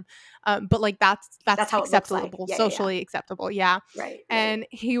social norm, but like that's That's how it looks like. acceptable, Yeah, yeah, yeah. socially acceptable. Yeah. Right, right. And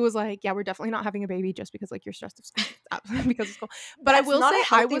he was like, yeah, we're definitely not having a baby just because like you're stressed of school because of school. But I That's will not say, a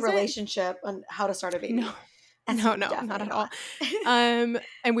I healthy wasn't. relationship on how to start a No, baby. That's no, no, not definitely at all. not. And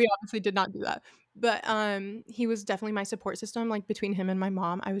we obviously did not do that. But, he was definitely my support system, like, between him and my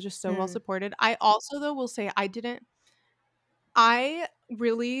mom, I was just so well Mm. supported. I also, though, will say I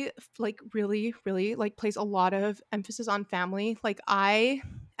really, really, really, like, place a lot of emphasis on family. Like, I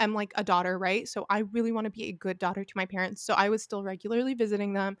am, like, a daughter, right? So I really wanna be a good daughter to my parents, so I was still regularly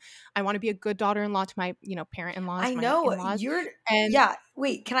visiting them. I wanna be a good daughter-in-law to my, parent-in-laws, I my know in-laws, you're and yeah,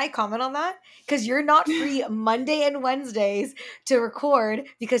 wait, can I comment on that? Because you're not free Monday and Wednesdays to record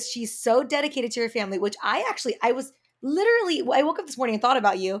because she's so dedicated to her family, which I was literally I woke up this morning and thought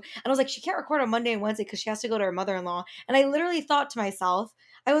about you, and I was like, she can't record on Monday and Wednesday because she has to go to her mother-in-law. And I literally thought to myself,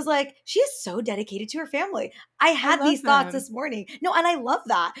 I was like, she is so dedicated to her family. I I had love these thoughts them. this morning. No, and I love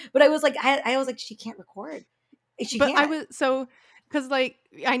that. But I was like, I was like, she can't record. She But I can't. was so because like,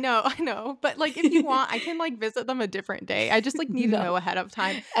 I know, I know, but, like, if you want, I can, like, visit them a different day. I just, like, need to No. know ahead of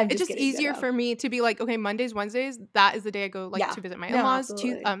time. I'm It's just just kidding. easier No. for me to be like, "Okay, Mondays, Wednesdays, that is the day I go, like, Yeah. to visit my No, in-laws.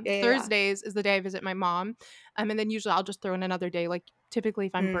 absolutely. Yeah, yeah, yeah. Thursdays is the day I visit my mom." And then usually I'll just throw in another day, like, typically,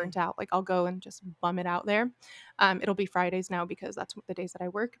 if I'm Mm. burnt out, like, I'll go and just bum it out there. It'll be Fridays now because that's the days that I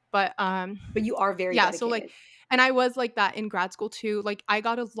work, but, But you are very yeah, so, like, dedicated. and I was like that in grad school too. Like, I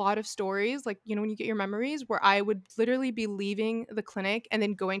got a lot of stories, like, when you get your memories where I would literally be leaving the clinic and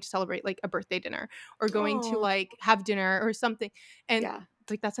then going to celebrate, like, a birthday dinner or going to, Oh, like, have dinner or something, and, yeah.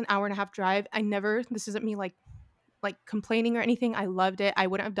 like, that's an hour and a half drive. I never This isn't me, like, complaining or anything. I loved it. I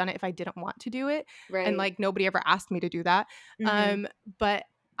wouldn't have done it if I didn't want to do it, and, Right. like, nobody ever asked me to do that. Mhm. But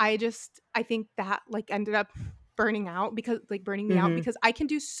I think that, like, ended up burning me out Mhm. because I can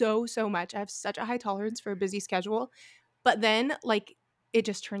do so much. I have such a high tolerance for a busy schedule, but then, like, it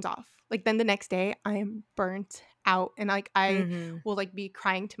just turns off. Like, then the next day, I am burnt out, and, like, I Mhm. will, like, be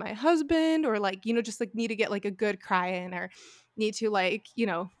crying to my husband or, like, just, like, need to get, like, a good cry in or need to, like,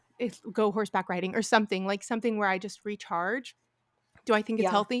 go horseback riding or something, like, something where I just recharge. Do I think it's Yeah.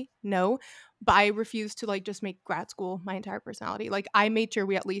 healthy? No, but I refuse to, like, just make grad school my entire personality. Like, I made sure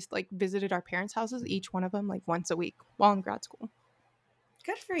we at least, like, visited our parents' houses, each one of them, like, once a week while in grad school.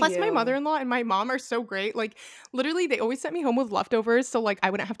 Good for Plus, my you. mother-in-law and my mom are so great. Like, literally, they always sent me home with leftovers, so, like, I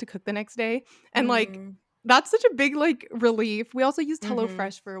wouldn't have to cook the next day, and, like, Mm. that's such a big, like, relief. We also used Mhm.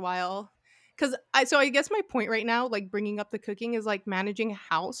 HelloFresh for a while, because I guess my point right now, like, bringing up the cooking is, like, managing a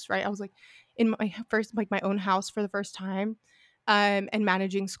house, right? I was, like, in my first like, my own house for the first time, and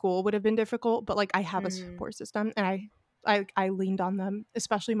managing school would have been difficult, but, like, I have a Mhm. support system, and I leaned on them,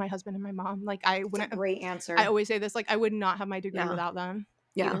 especially my husband and my mom. Like, It's a great I answer. always say this, like, I would not have my degree Yeah. without them,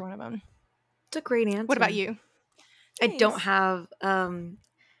 either Yeah. one of them. It's a great What about answer. you? I don't Thanks. have,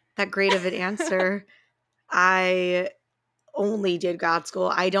 that great of an answer. I only did grad school.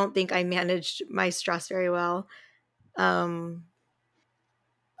 I don't think I managed my stress very well. Um,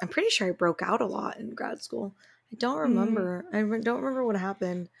 I'm pretty sure I broke out a lot in grad school. I don't Mm, remember. Don't remember what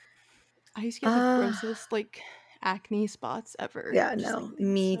happened. I used to get the Uh grossest, like, acne spots ever, Yeah, just, no. like, things,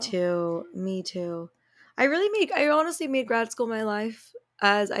 Me so too. Me too. I honestly made grad school my life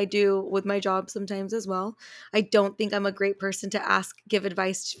as I do with my job sometimes as well. I don't think I'm a great person to give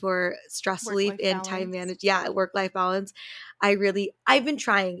advice for stress relief work-life and time balance. manage. Yeah, work life balance. I've been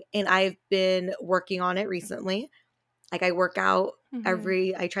trying and I've been working on it recently. Like I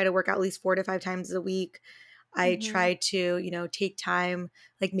try to work out at least 4 to 5 times a week. I Mhm. try to, take time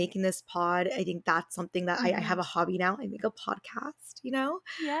like making this pod. I think that's something that I have Mhm. a hobby now. I make a podcast.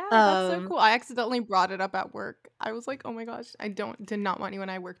 Yeah, that's so Um, cool. I accidentally brought it up at work. I was like, "Oh my gosh, I did not want anyone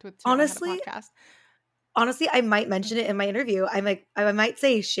I worked with to know I had a honestly, podcast." honestly, I might That's mention it in funny. my interview. I might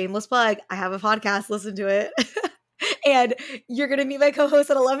say shameless plug. I have a podcast. Listen to it. And you're gonna meet my co-host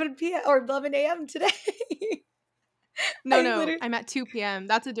at 11 p.m. or 11 a.m. today. No, I no, literally I'm at 2 p.m.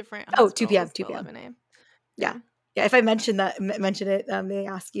 That's a different Oh, 2 hospital, PM, it's the 2 PM. 11 AM. Yeah. Yeah. Yeah, if I mention that mention it, they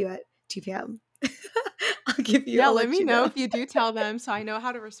ask you at 2 PM. Yeah, I'll let let me you know know. if you do tell them so I know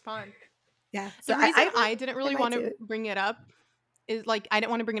how to respond. Yeah, so The reason I I didn't I really might wanna do it. bring it up is, like, I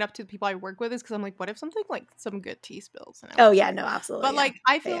didn't wanna bring it up to the people I work with is because 'cause I'm like, "What if something, like, some good tea spills and I Oh, wanna yeah, share?" no, But, absolutely, yeah. like,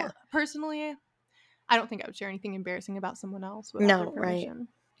 I Yeah, yeah. feel personally, I don't think I would share anything embarrassing about someone else without their No, right. permission.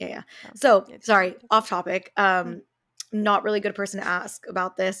 Yeah, yeah. So, So, it's just a sorry, little off different. topic. Mm. Not really good person to ask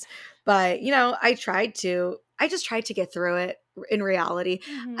about this, but, I just tried to get through it in reality.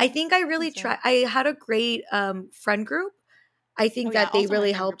 I Mhm. think I really That's try right. I had a great, friend group. I Oh, think yeah, that they also my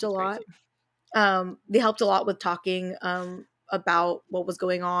really friend group helped a was great lot. too. They helped a lot with talking, about what was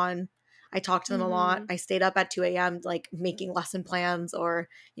going on. I talked to them a lot. Mhm. I stayed up at 2 a.m., like, making lesson plans or,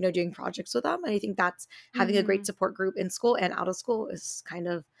 doing projects with them, and I think that's having a great Mhm. support group in school and out of school is kind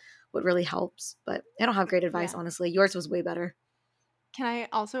of what really helps, but I don't have great advice, Yeah. honestly. Yours was way better. Can I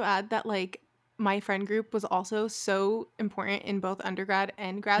also add that, like, my friend group was also so important in both undergrad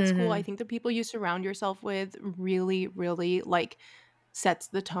and grad school. I Mhm. think the people you surround yourself with really, really, like, sets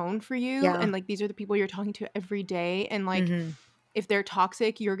the tone for you, Yeah. and, like, these are the people you're talking to every day, and, like, Mhm. if they're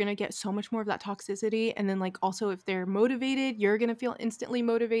toxic, you're gonna get so much more of that toxicity, and then, like, also if they're motivated, you're gonna feel instantly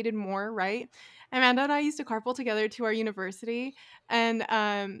motivated more, right? Amanda and I used to carpool together to our university, and,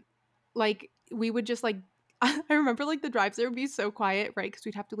 like, we would just, like I remember, like, the drives there would be so quiet, right? Because 'Cause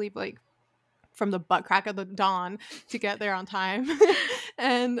we'd have to leave, like, from the butt crack of the dawn to get there on time.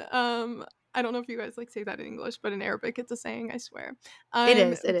 And, I don't know if you guys, like, say that in English, but in Arabic, it's a saying, I swear. It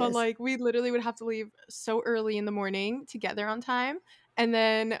is, it But, is. like, we literally would have to leave so early in the morning to get there on time, and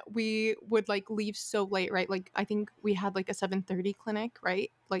then we would, like, leave so late, right? Like, I think we had, like, a 7:30 clinic,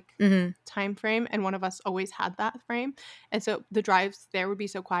 right? Like, Mhm. time frame, and one of us always had that frame, and so the drives there would be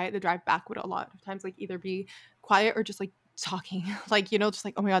so quiet, the drive back would a lot of times, like, either be quiet or just, like, talking, like, just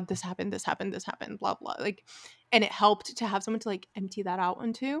like, "Oh my god, this happened, blah, blah," like, and it helped to have someone to, like, empty that out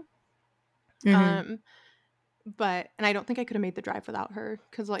into, Mhm. um, but and I don't think I coulda made the drive without her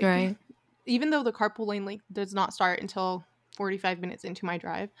because like, Right. even though the carpool lane, like, does not start until 45 minutes into my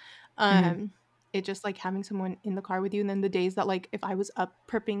drive, Mhm. um, it just, like, having someone in the car with you, and then the days that, like, if I was up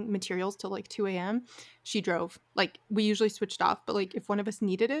prepping materials till, like, 2 AM, she drove. Like, we usually switched off, but, like, if one of us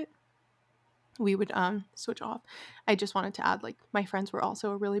needed it, we would, switch off. I just wanted to add, like, my friends were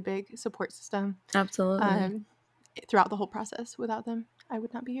also a really big support system, Absolutely. um, throughout the whole process. Without them, I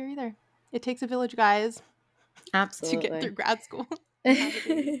would not be here either. It takes a village, guys, to get through Absolutely. grad school and have a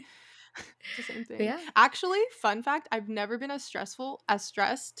baby. It's the same thing. Yeah. Actually, fun fact, I've never been as stressed,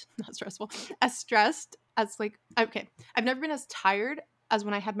 not stressful, as stressed as, like, okay, I've never been as tired as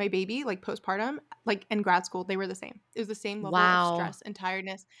when I had my baby, like, postpartum, like, in grad school, they were the same. It was the same level of Wow. stress and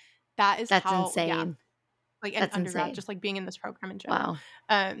tiredness. That is That's how, yeah, insane. like, in That's undergrad, insane. just, like, being in this program in general.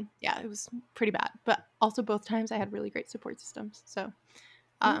 Wow. Yeah, it was pretty bad, but also both times I had really great support systems, so,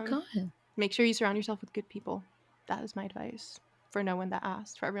 Oh um, god. make sure you surround yourself with good people. That is my advice for no one that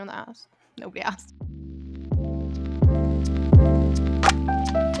asked, for everyone that asked. Nobody asked.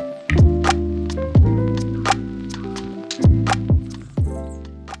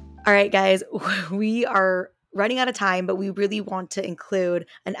 All right, guys, we are running out of time, but we really want to include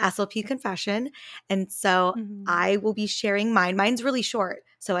an SLP confession. And so Mhm. I will be sharing mine. Mine's really short,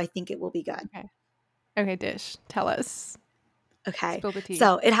 so I think it will be good. Okay. Okay, Dish, tell us. Okay. Spill the tea.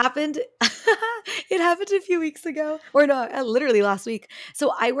 So it happened it happened a few weeks ago or no, literally last week.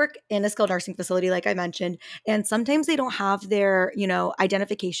 So I work in a skilled nursing facility like I mentioned, and sometimes they don't have their,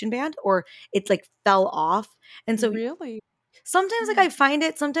 identification band or it's like fell off. And so Really? sometimes, like, Mm. I find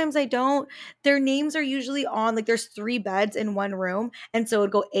it, sometimes I don't. Their names are usually on like, there's 3 beds in 1 room, and so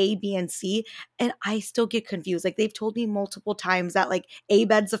it'd go A, B, and C, and I still get confused. Like, they've told me multiple times that, like, A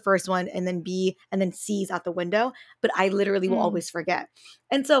bed's the first one, and then B, and then C's at the window, but I literally will Mm. always forget.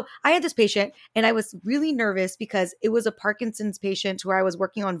 And so, I had this patient, and I was really nervous because it was a Parkinson's patient where I was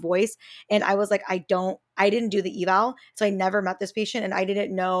working on voice, and I was like, I didn't do the eval, so I never met this patient, and I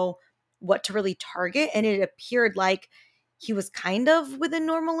didn't know what to really target, and it appeared like he was kind of within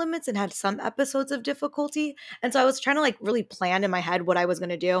normal limits and had some episodes of difficulty. And so I was trying to like really plan in my head what I was going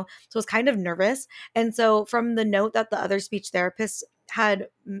to do. So I was kind of nervous. And so from the note that the other speech therapist had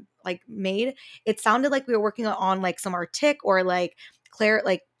like made, it sounded like we were working on like some artic or like clear,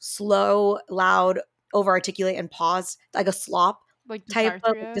 like slow, loud, over articulate and pause, like a slop Like type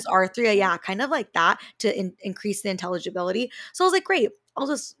of like dysarthria? dysarthria. Yeah. Yeah, kind of like that to increase the intelligibility. So I was like, great, I'll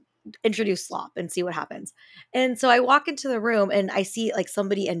just introduce slop and see what happens. And so I walk into the room and I see like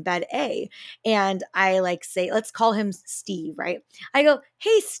somebody in bed A, and I like say, let's call him Steve, right? I go,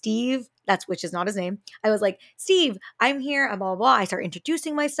 hey, Steve. That's, which is not his name. I was like, Steve, I'm here, blah, blah, blah. I start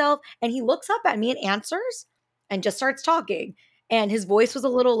introducing myself, and he looks up at me and answers and just starts talking. And his voice was a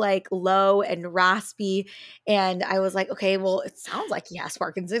little like low and raspy. And I was like, okay, well, it sounds like he has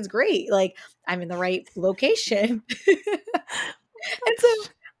Parkinson's. Great. Like, I'm in the right location. And so That's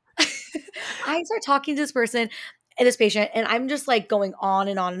I start talking to this person and this patient, and I'm just like going on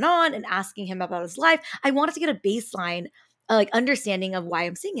and on and on and asking him about his life. I wanted to get a baseline, like understanding of why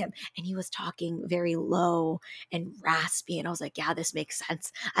I'm seeing him. And he was talking very low and raspy. And I was like, yeah, this makes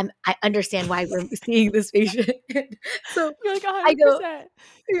sense. I understand why we're seeing this patient. So you're like I go, 100%.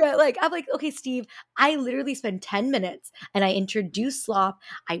 yeah, like I'm like, okay, Steve, I literally spend 10 minutes and I introduce slop.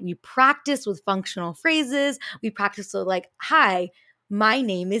 We practice with functional phrases. We practice with like, hi, my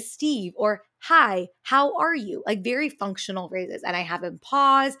name is Steve, or hi, how are you? Like very functional phrases. And I have him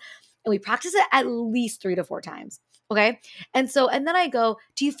pause and we practice it at least 3 to 4 times. Okay. And so, and then I go,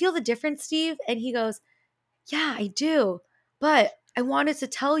 do you feel the difference, Steve? And he goes, yeah, I do. But I wanted to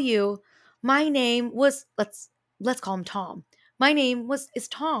tell you my name was, let's call him Tom. My name was is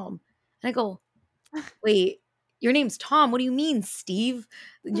Tom. And I go, "Wait, your name's Tom. What do you mean, Steve?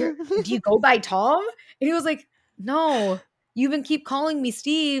 Do you go by Tom?" And he was like, "No. You've been keep calling me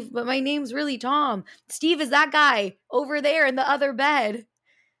Steve, but my name's really Tom. Steve is that guy over there in the other bed."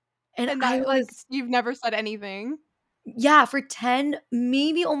 And And I that like, was, you've never said anything? yeah, for 10,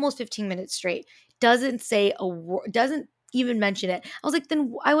 maybe almost 15 minutes straight. Doesn't say a word, doesn't even mention it. I was like,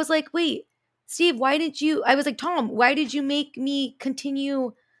 then I was like, wait, Steve, why did you? I was like, Tom, why did you make me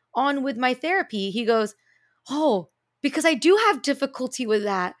continue on with my therapy? He goes, oh, because I do have difficulty with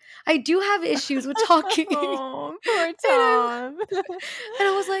that. I do have issues with talking. and, Oh, poor I, Tom. and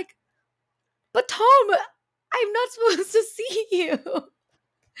I was like, but Tom, I'm not supposed to see you.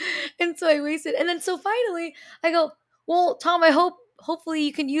 And so I wasted. And then so finally I go, well, Tom, I hope hopefully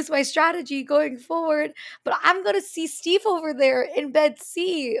you can use my strategy going forward. But I'm gonna see Steve over there in bed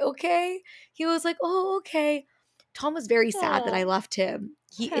C, okay? He was like, oh, okay. Tom was very sad that I Oh, left him.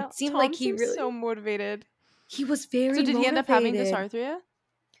 It seemed like Tom seems so motivated. he was So very did he end up having motivated. dysarthria?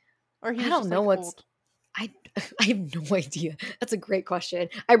 Or he I was don't just, know like, what's old? I I have no idea. That's a great question.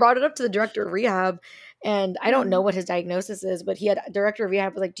 I brought it up to the director of rehab, and I don't know Mhm. what his diagnosis is, but he had director of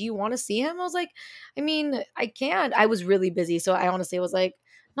rehab was like, "Do you want to see him?" I was like, "I mean, I can." I was really busy, so I honestly was like,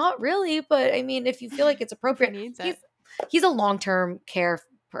 "Not really, but I mean, if you feel like it's If he appropriate." needs He's it. he's a long-term care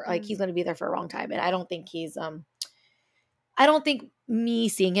like he's Mm, going to be there for a long time, and I don't think me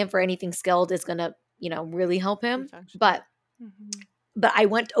seeing him for anything skilled is going to, really help be him. functional. But Mhm. I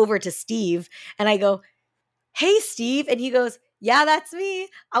went over to Steve and I go, hey, Steve. And he goes, yeah, that's me.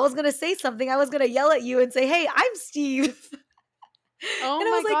 I was going to say something. I was going to yell at you and say, hey, I'm Steve. Oh And I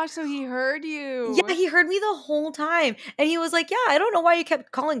my was like, gosh, so he heard yeah, you. he heard me the whole time. And he was like, yeah, I don't know why you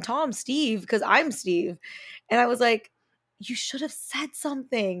kept calling Tom Steve because I'm Steve. And I was like, you should have said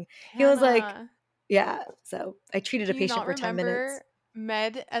something. He was like, Hannah, yeah. So I treated a do you patient not for 10 minutes remember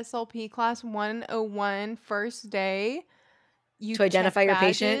Med SLP class 101 first day? You to identify check your patient.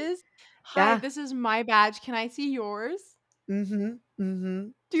 badges. "Hi, Yeah. this is my badge. Can I see yours?" Mm-hmm. Mm-hmm.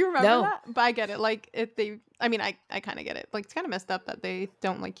 Do you remember No. that? But I get it, like, if they I mean, I kinda get it. Like, it's kinda messed up that they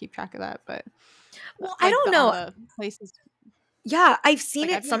don't, like, keep track of that, but, Well, I like, don't the on know. the places Yeah, I've seen like, I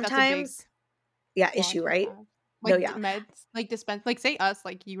it feel like that's a big sometimes. Yeah, flaw issue, to right? have. No, Like, d yeah. meds, like, like, say us,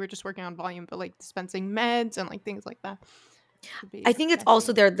 like, you were just working on volume, but, like, dispensing meds and, like, things like that could I be think it's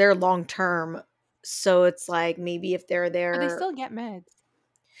also messy. they're long term. So it's like maybe if they're But they there, still get meds.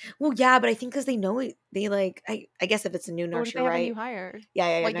 well, yeah, but I think because they know it, they like I guess if it's a new But what nurse, if you're they have a new right. hire? Yeah,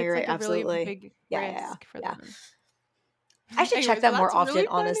 yeah, yeah. Like, No, it's, you're right. like, a really Absolutely. big Yeah, yeah, yeah. risk for Yeah. them. I should check Anyway, so that more that's often, really funny.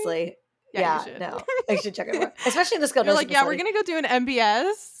 honestly. Yeah, you Yeah, should. no. I should check it more. Especially in the skilled You're nursing like, "Yeah, we're facility. gonna go do an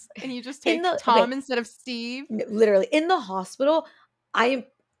MBS," and you just In take the okay, Tom instead of Steve. literally in the hospital, I am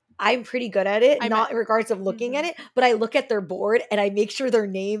I'm pretty good at it, I not met in regards of looking at mhm, it, but I look at their board and I make sure their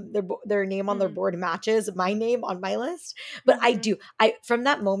name on their mm, board matches my name on my list. But I mhm. do. I from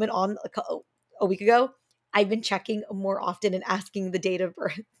that moment on a week ago, I've been checking more often and asking the date of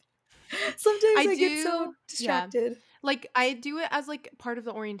birth. Sometimes I I get so do yeah. distracted. Like, I do it as, like, part of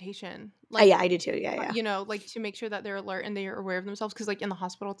the orientation, Yeah, like, I do too. Yeah, yeah. you know, like, to make sure that they're alert and they are aware of themselves. Because like, in the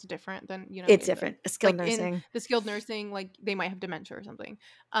hospital, it's different than, you know, It's in the different. Skilled like, in nursing. the skilled nursing, like, they might have dementia or something.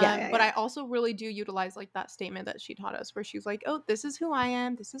 Yeah, yeah, But yeah. I also really do utilize, like, that statement that she taught us where she's like, "Oh, this is who I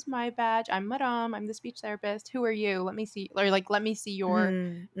am. This is my badge. I'm Madame. I'm the speech therapist. Who are you? Let me see," or, like, "Let me see your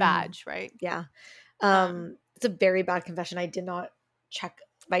Mhm, mhm. badge," right? Yeah. Um, It's a very bad confession. I did not check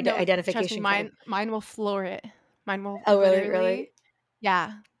my no, trust me, identification card. mine will floor it. Mine will Oh, really? Really? literally,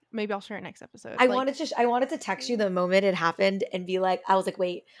 yeah. Maybe I'll share it next episode. I Like, wanted to I wanted to text you the moment it happened and be like I was like,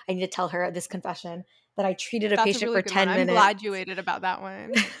 "Wait, I need to tell her this confession that I treated a that's a patient really for good one. 10 I'm minutes." glad you waited about that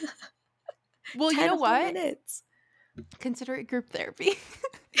one. Well, you 10 know whole what? minutes. Consider it group therapy.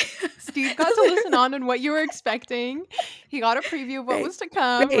 Steve got to listen on and what you were expecting. He got a preview of what Right. was to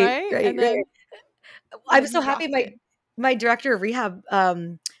come, Right, right? right, And right. then I'm he so happy rocked it. my director of rehab,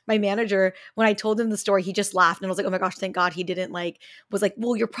 my manager, when I told him the story, he just laughed and I was like, "Oh my gosh, thank God he didn't like was like,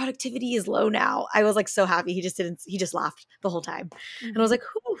 well, your productivity is low now." I was like so happy. He just laughed the whole time. And I was Mhm. like,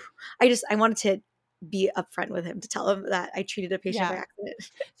 "Whew." I wanted to be upfront with him to tell him that I treated a patient by Yeah.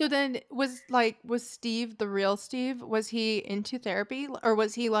 accident. So then was Steve the real Steve? Was he into therapy or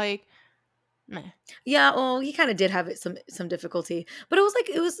was he like, meh? Yeah, well, he kinda did have it some difficulty, but it was like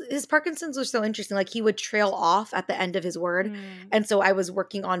it was his Parkinson's was so interesting, like, he would trail off at the end of his word, Mm, and so I was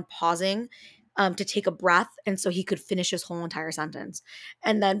working on pausing, to take a breath, and so he could finish his whole entire sentence,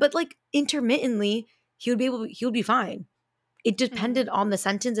 and then but, like, intermittently, he would be fine. It depended mm, on the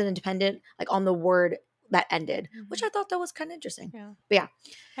sentence and it depended, like, on the word that ended, which mhm. I thought that was kinda interesting. Yeah. But yeah,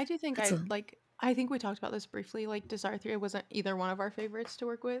 I do think that's a I think we talked about this briefly, like, dysarthria wasn't either one of our favorites to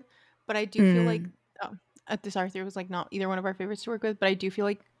work with, but I do feel like mm, dysarthria was, like, not either one of our favorites to work with, but I do feel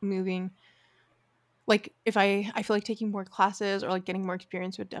like moving like, if I feel like taking more classes or, like, getting more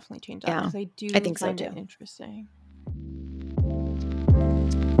experience would definitely change that yeah, because I I do think so find it too. interesting.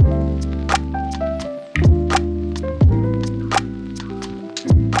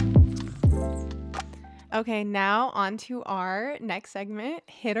 Okay, now on to our next segment,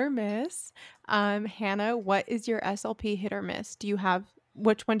 hit or miss. Hannah, what is your SLP hit or miss? Do you have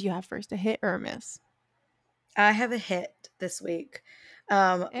which one do you have first, a hit or a miss? I have a hit this week.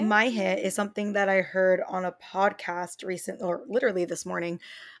 Eh? My hit is something that I heard on a podcast recent or literally this morning.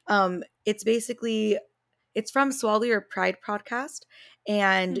 It's basically it's from Swallow Your Pride podcast,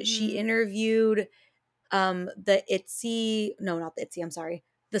 and she Mhm. interviewed the Itsy, no, not the Itsy, I'm sorry,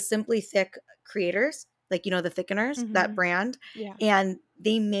 the Simply Thick creators, like the thickeners, that Mhm. brand, Yeah. and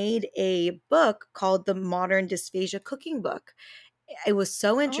they made a book called the Modern Dysphagia Cooking Book. It was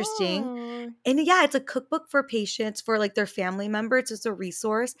so interesting. Oh. And yeah, it's a cookbook for patients, for like their family members. It's a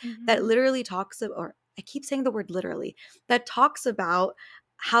resource that Mhm. literally talks about, or I keep saying the word literally, that talks about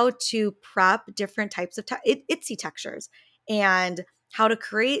how to prep different types of itsy textures and how to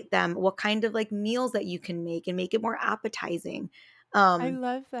create them, what kind of like meals that you can make and make it more appetizing. I Um,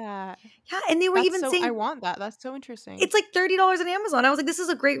 love that. yeah, and they were That's even so I saying want that. That's so interesting. it's like $30 on Amazon. I was like, this is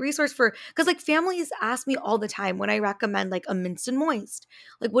a great resource for because like families ask me all the time when I recommend like a minced and moist.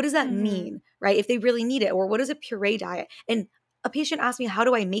 Like, what does that Mhm. mean? Right? If they really need it, or what is a puree diet? And a patient asked me, how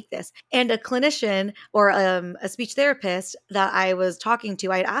do I make this? And a clinician or a speech therapist that I was talking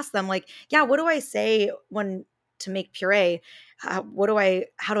to, I'd ask them, like, yeah, what do I say when to make puree? How do I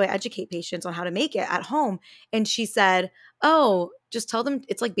educate patients on how to make it at home? And she said, oh, just tell them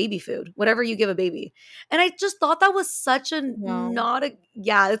it's like baby food, whatever you give a baby. And I just thought that was such a No. not a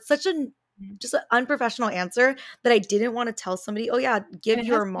yeah, it's such a Mhm. just an unprofessional answer that I didn't want to tell somebody, "Oh yeah, And give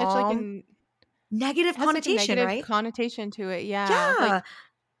your mom" it negative has such a connotation, negative right? connotation to it. Yeah. Yeah. Like,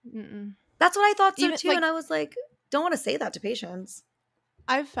 mm-mm. That's what I thought so Even too, and like I was like, don't want to say that to patients.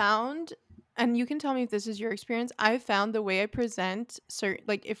 I've found, and you can tell me if this is your experience, I've found the way I present certain,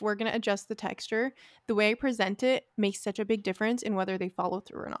 like if we're going to adjust the texture, the way I present it makes such a big difference in whether they follow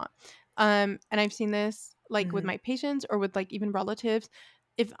through or not. And I've seen this like with Mhm. my patients or with like even relatives.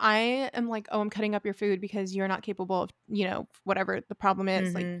 If I am like, oh, I'm cutting up your food because you're not capable of, you know, whatever the problem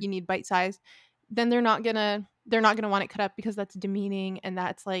is, like Mhm. you need bite size, then they're not gonna want it cut up because that's demeaning and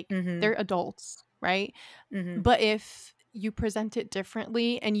that's like Mhm. they're adults, right? Mhm. But if you present it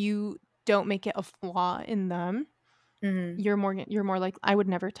differently and you don't make it a flaw in them, Mhm. you're more like I would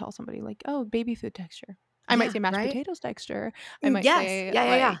never tell somebody like, "Oh, baby food texture." I might Yeah, say mashed right? potatoes texture. I Mm, might yes. say Yeah,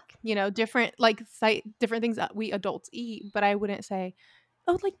 yeah, yeah. like, you know, different like cite different things that we adults eat, but I wouldn't say,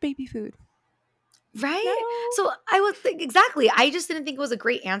 "Oh, like baby food." Right? No. So I was think exactly. I just didn't think it was a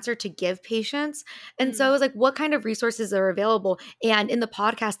great answer to give patients. And so I Mm. was like, what kind of resources are available? And in the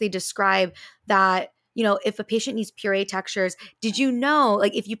podcast, they describe that if a patient needs puree textures, did you know,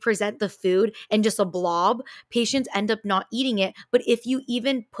 like if you present the food and just a blob, patients end up not eating it. But if you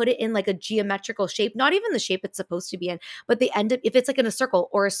even put it in like a geometrical shape, not even the shape it's supposed to be in, but they end up, if it's like in a circle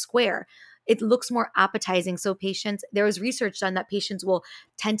or a square, it looks more appetizing. So there was research done that patients will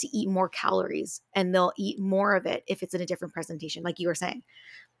tend to eat more calories and they'll eat more of it if it's in a different presentation, like you were saying.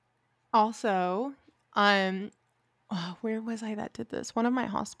 Also, um, where was I that did this? One of my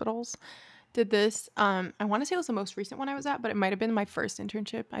hospitals did this. I want to say it was the most recent one I was at, but it might have been my first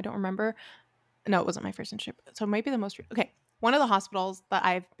internship. I don't remember. No, it wasn't my first internship. So it might be the most okay. One of the hospitals that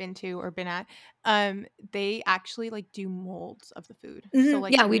I've been to or been at, they actually like do molds of the food. So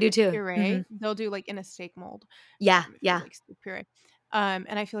like Yeah, we even do if it's too. puree, they'll do like in a steak mold, Yeah, if you yeah. like steak puree. And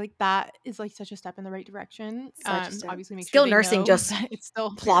I feel like that is like such a step in the right direction. Such a step. Obviously make sure Skilled they nursing know just that it's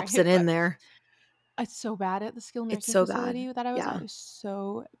still plops puree, it in but there. it's so bad at the skilled It's nursing so bad. facility that I was at. Yeah. It was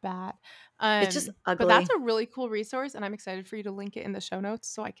so bad. It's just But that's ugly. a really cool resource, and I'm excited for you to link it in the show notes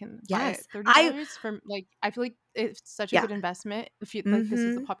so I can buy it. Yes. $30 from like I feel like it's such a Yeah. good investment if you like this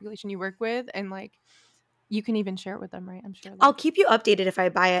is the Mhm. population you work with and like you can even share it with them, right? I'm sure I'll like keep you updated if I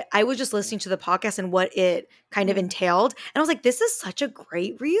buy it. I was just listening to the podcast and what it kind of mm, entailed. And I was like, this is such a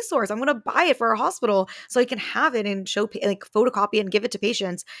great resource. I'm going to buy it for our hospital so I can have it and like photocopy and give it to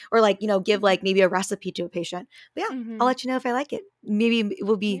patients or like, give mhm, like maybe a recipe to a patient. But yeah, I'll mhm. let you know if I like it. Maybe it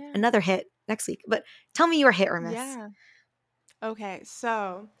will be Yeah. another hit next week. But tell me your hit or miss. Yeah. Okay,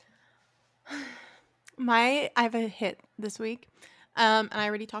 so I have a hit this week. And I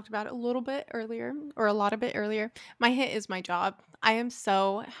already talked about it a little bit earlier or a lot of it earlier. My hit is my job. I am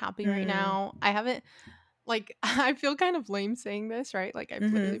so happy right Mm, now. I haven't like I feel kind of lame saying this, right? Like I've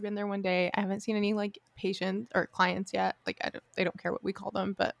literally mm-hmm. been there one day. I haven't seen any like patients or clients yet. Like they don't care what we call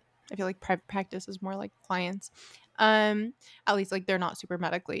them, but I feel like private practice is more like clients. At least like they're not super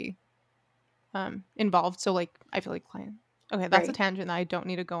medically involved. So like I feel like client. Okay, that's a Right. tangent that I don't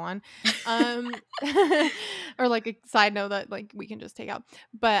need to go on. Um or like a side note that like we can just take out.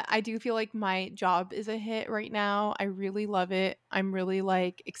 But I do feel like my job is a hit right now. I really love it. I'm really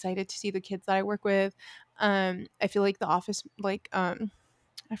like excited to see the kids that I work with. I feel like the office like I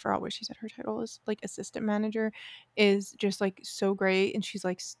forgot what she said her title is, like assistant manager is just like so great and she's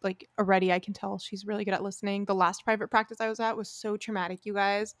like like already I can tell she's really good at listening. The last private practice I was at was so traumatic, you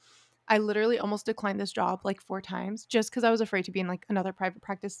guys. I literally almost declined this job like 4 times just cuz I was afraid to be in like another private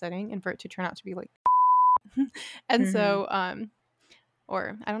practice setting and for it to turn out to be like and Mm-hmm. so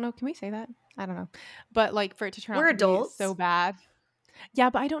or I don't know, can we say that? I don't know. But like for it to turn out We're to be so adults. bad. Yeah,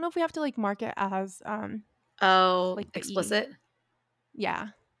 but I don't know if we have to like mark it as Oh, like the E. explicit. Yeah.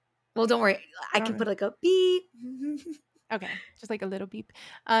 Well, don't worry. I I don't can know. put like a beep. Okay, just like a little beep.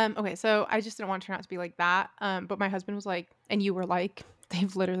 Okay, so I just didn't want to turn out to be like that. But my husband was like, and you were like,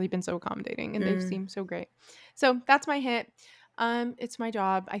 they've literally been so accommodating and they've Mm, seemed so great. So that's my hit. It's my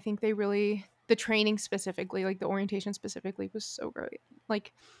job. I think the training specifically, like the orientation specifically, was so great.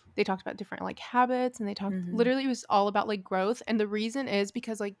 Like they talked about different like habits and they talked mhm. literally it was all about like growth. And the reason is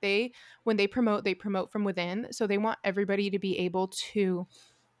because like when they promote from within. So they want everybody to be able to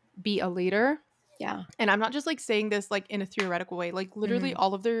be a leader, Yeah. and I'm not just like saying this like in a theoretical way. Like literally Mhm.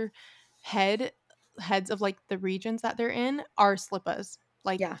 all of their head heads of like the regions that they're in are slippas.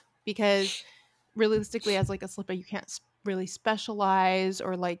 Like Yeah. because realistically as like a slippa you can't really specialize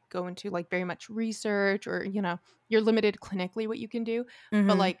or like go into like very much research or you're limited clinically what you can do, but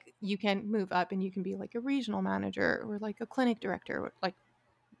Mhm. like you can move up and you can be like a regional manager or like a clinic director or, like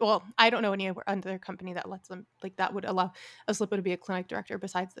well, I don't know any other company that lets them like that would allow a slipper to be a clinic director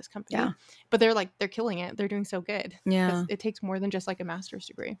besides this Yeah. company. But they're killing it. They're doing so good because Yeah. it takes more than just like a master's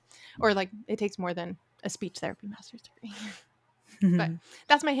degree, or like it takes more than a speech therapy master's degree. But Mhm.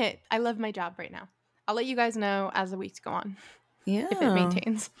 that's my hit. I love my job right now. I'll let you guys know as the weeks go on if it Yeah.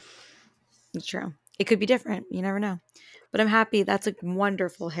 maintains. It's true. It could be different. You never know. But I'm happy. That's a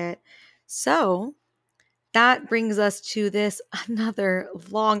wonderful hit. So that brings us to this another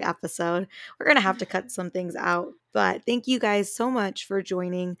long episode. We're going to have to cut some things out, but thank you guys so much for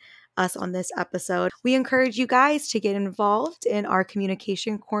joining us on this episode. We encourage you guys to get involved in our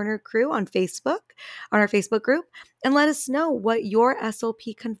Communication Corner crew on Facebook, on our Facebook group, and let us know what your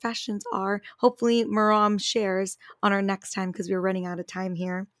SLP confessions are. Hopefully, Maram shares on our next time because we're running out of time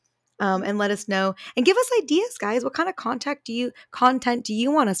here. And let us know and give us ideas, guys. What kind of content do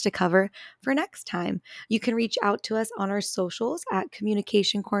you want us to cover for next time? You can reach out to us on our socials at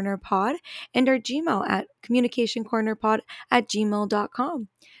Communication Corner Pod and our Gmail at communicationcornerpod@gmail.com.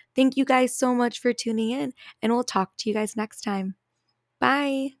 Thank you guys so much for tuning in, and we'll talk to you guys next time.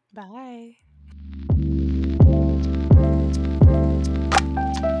 Bye. Bye.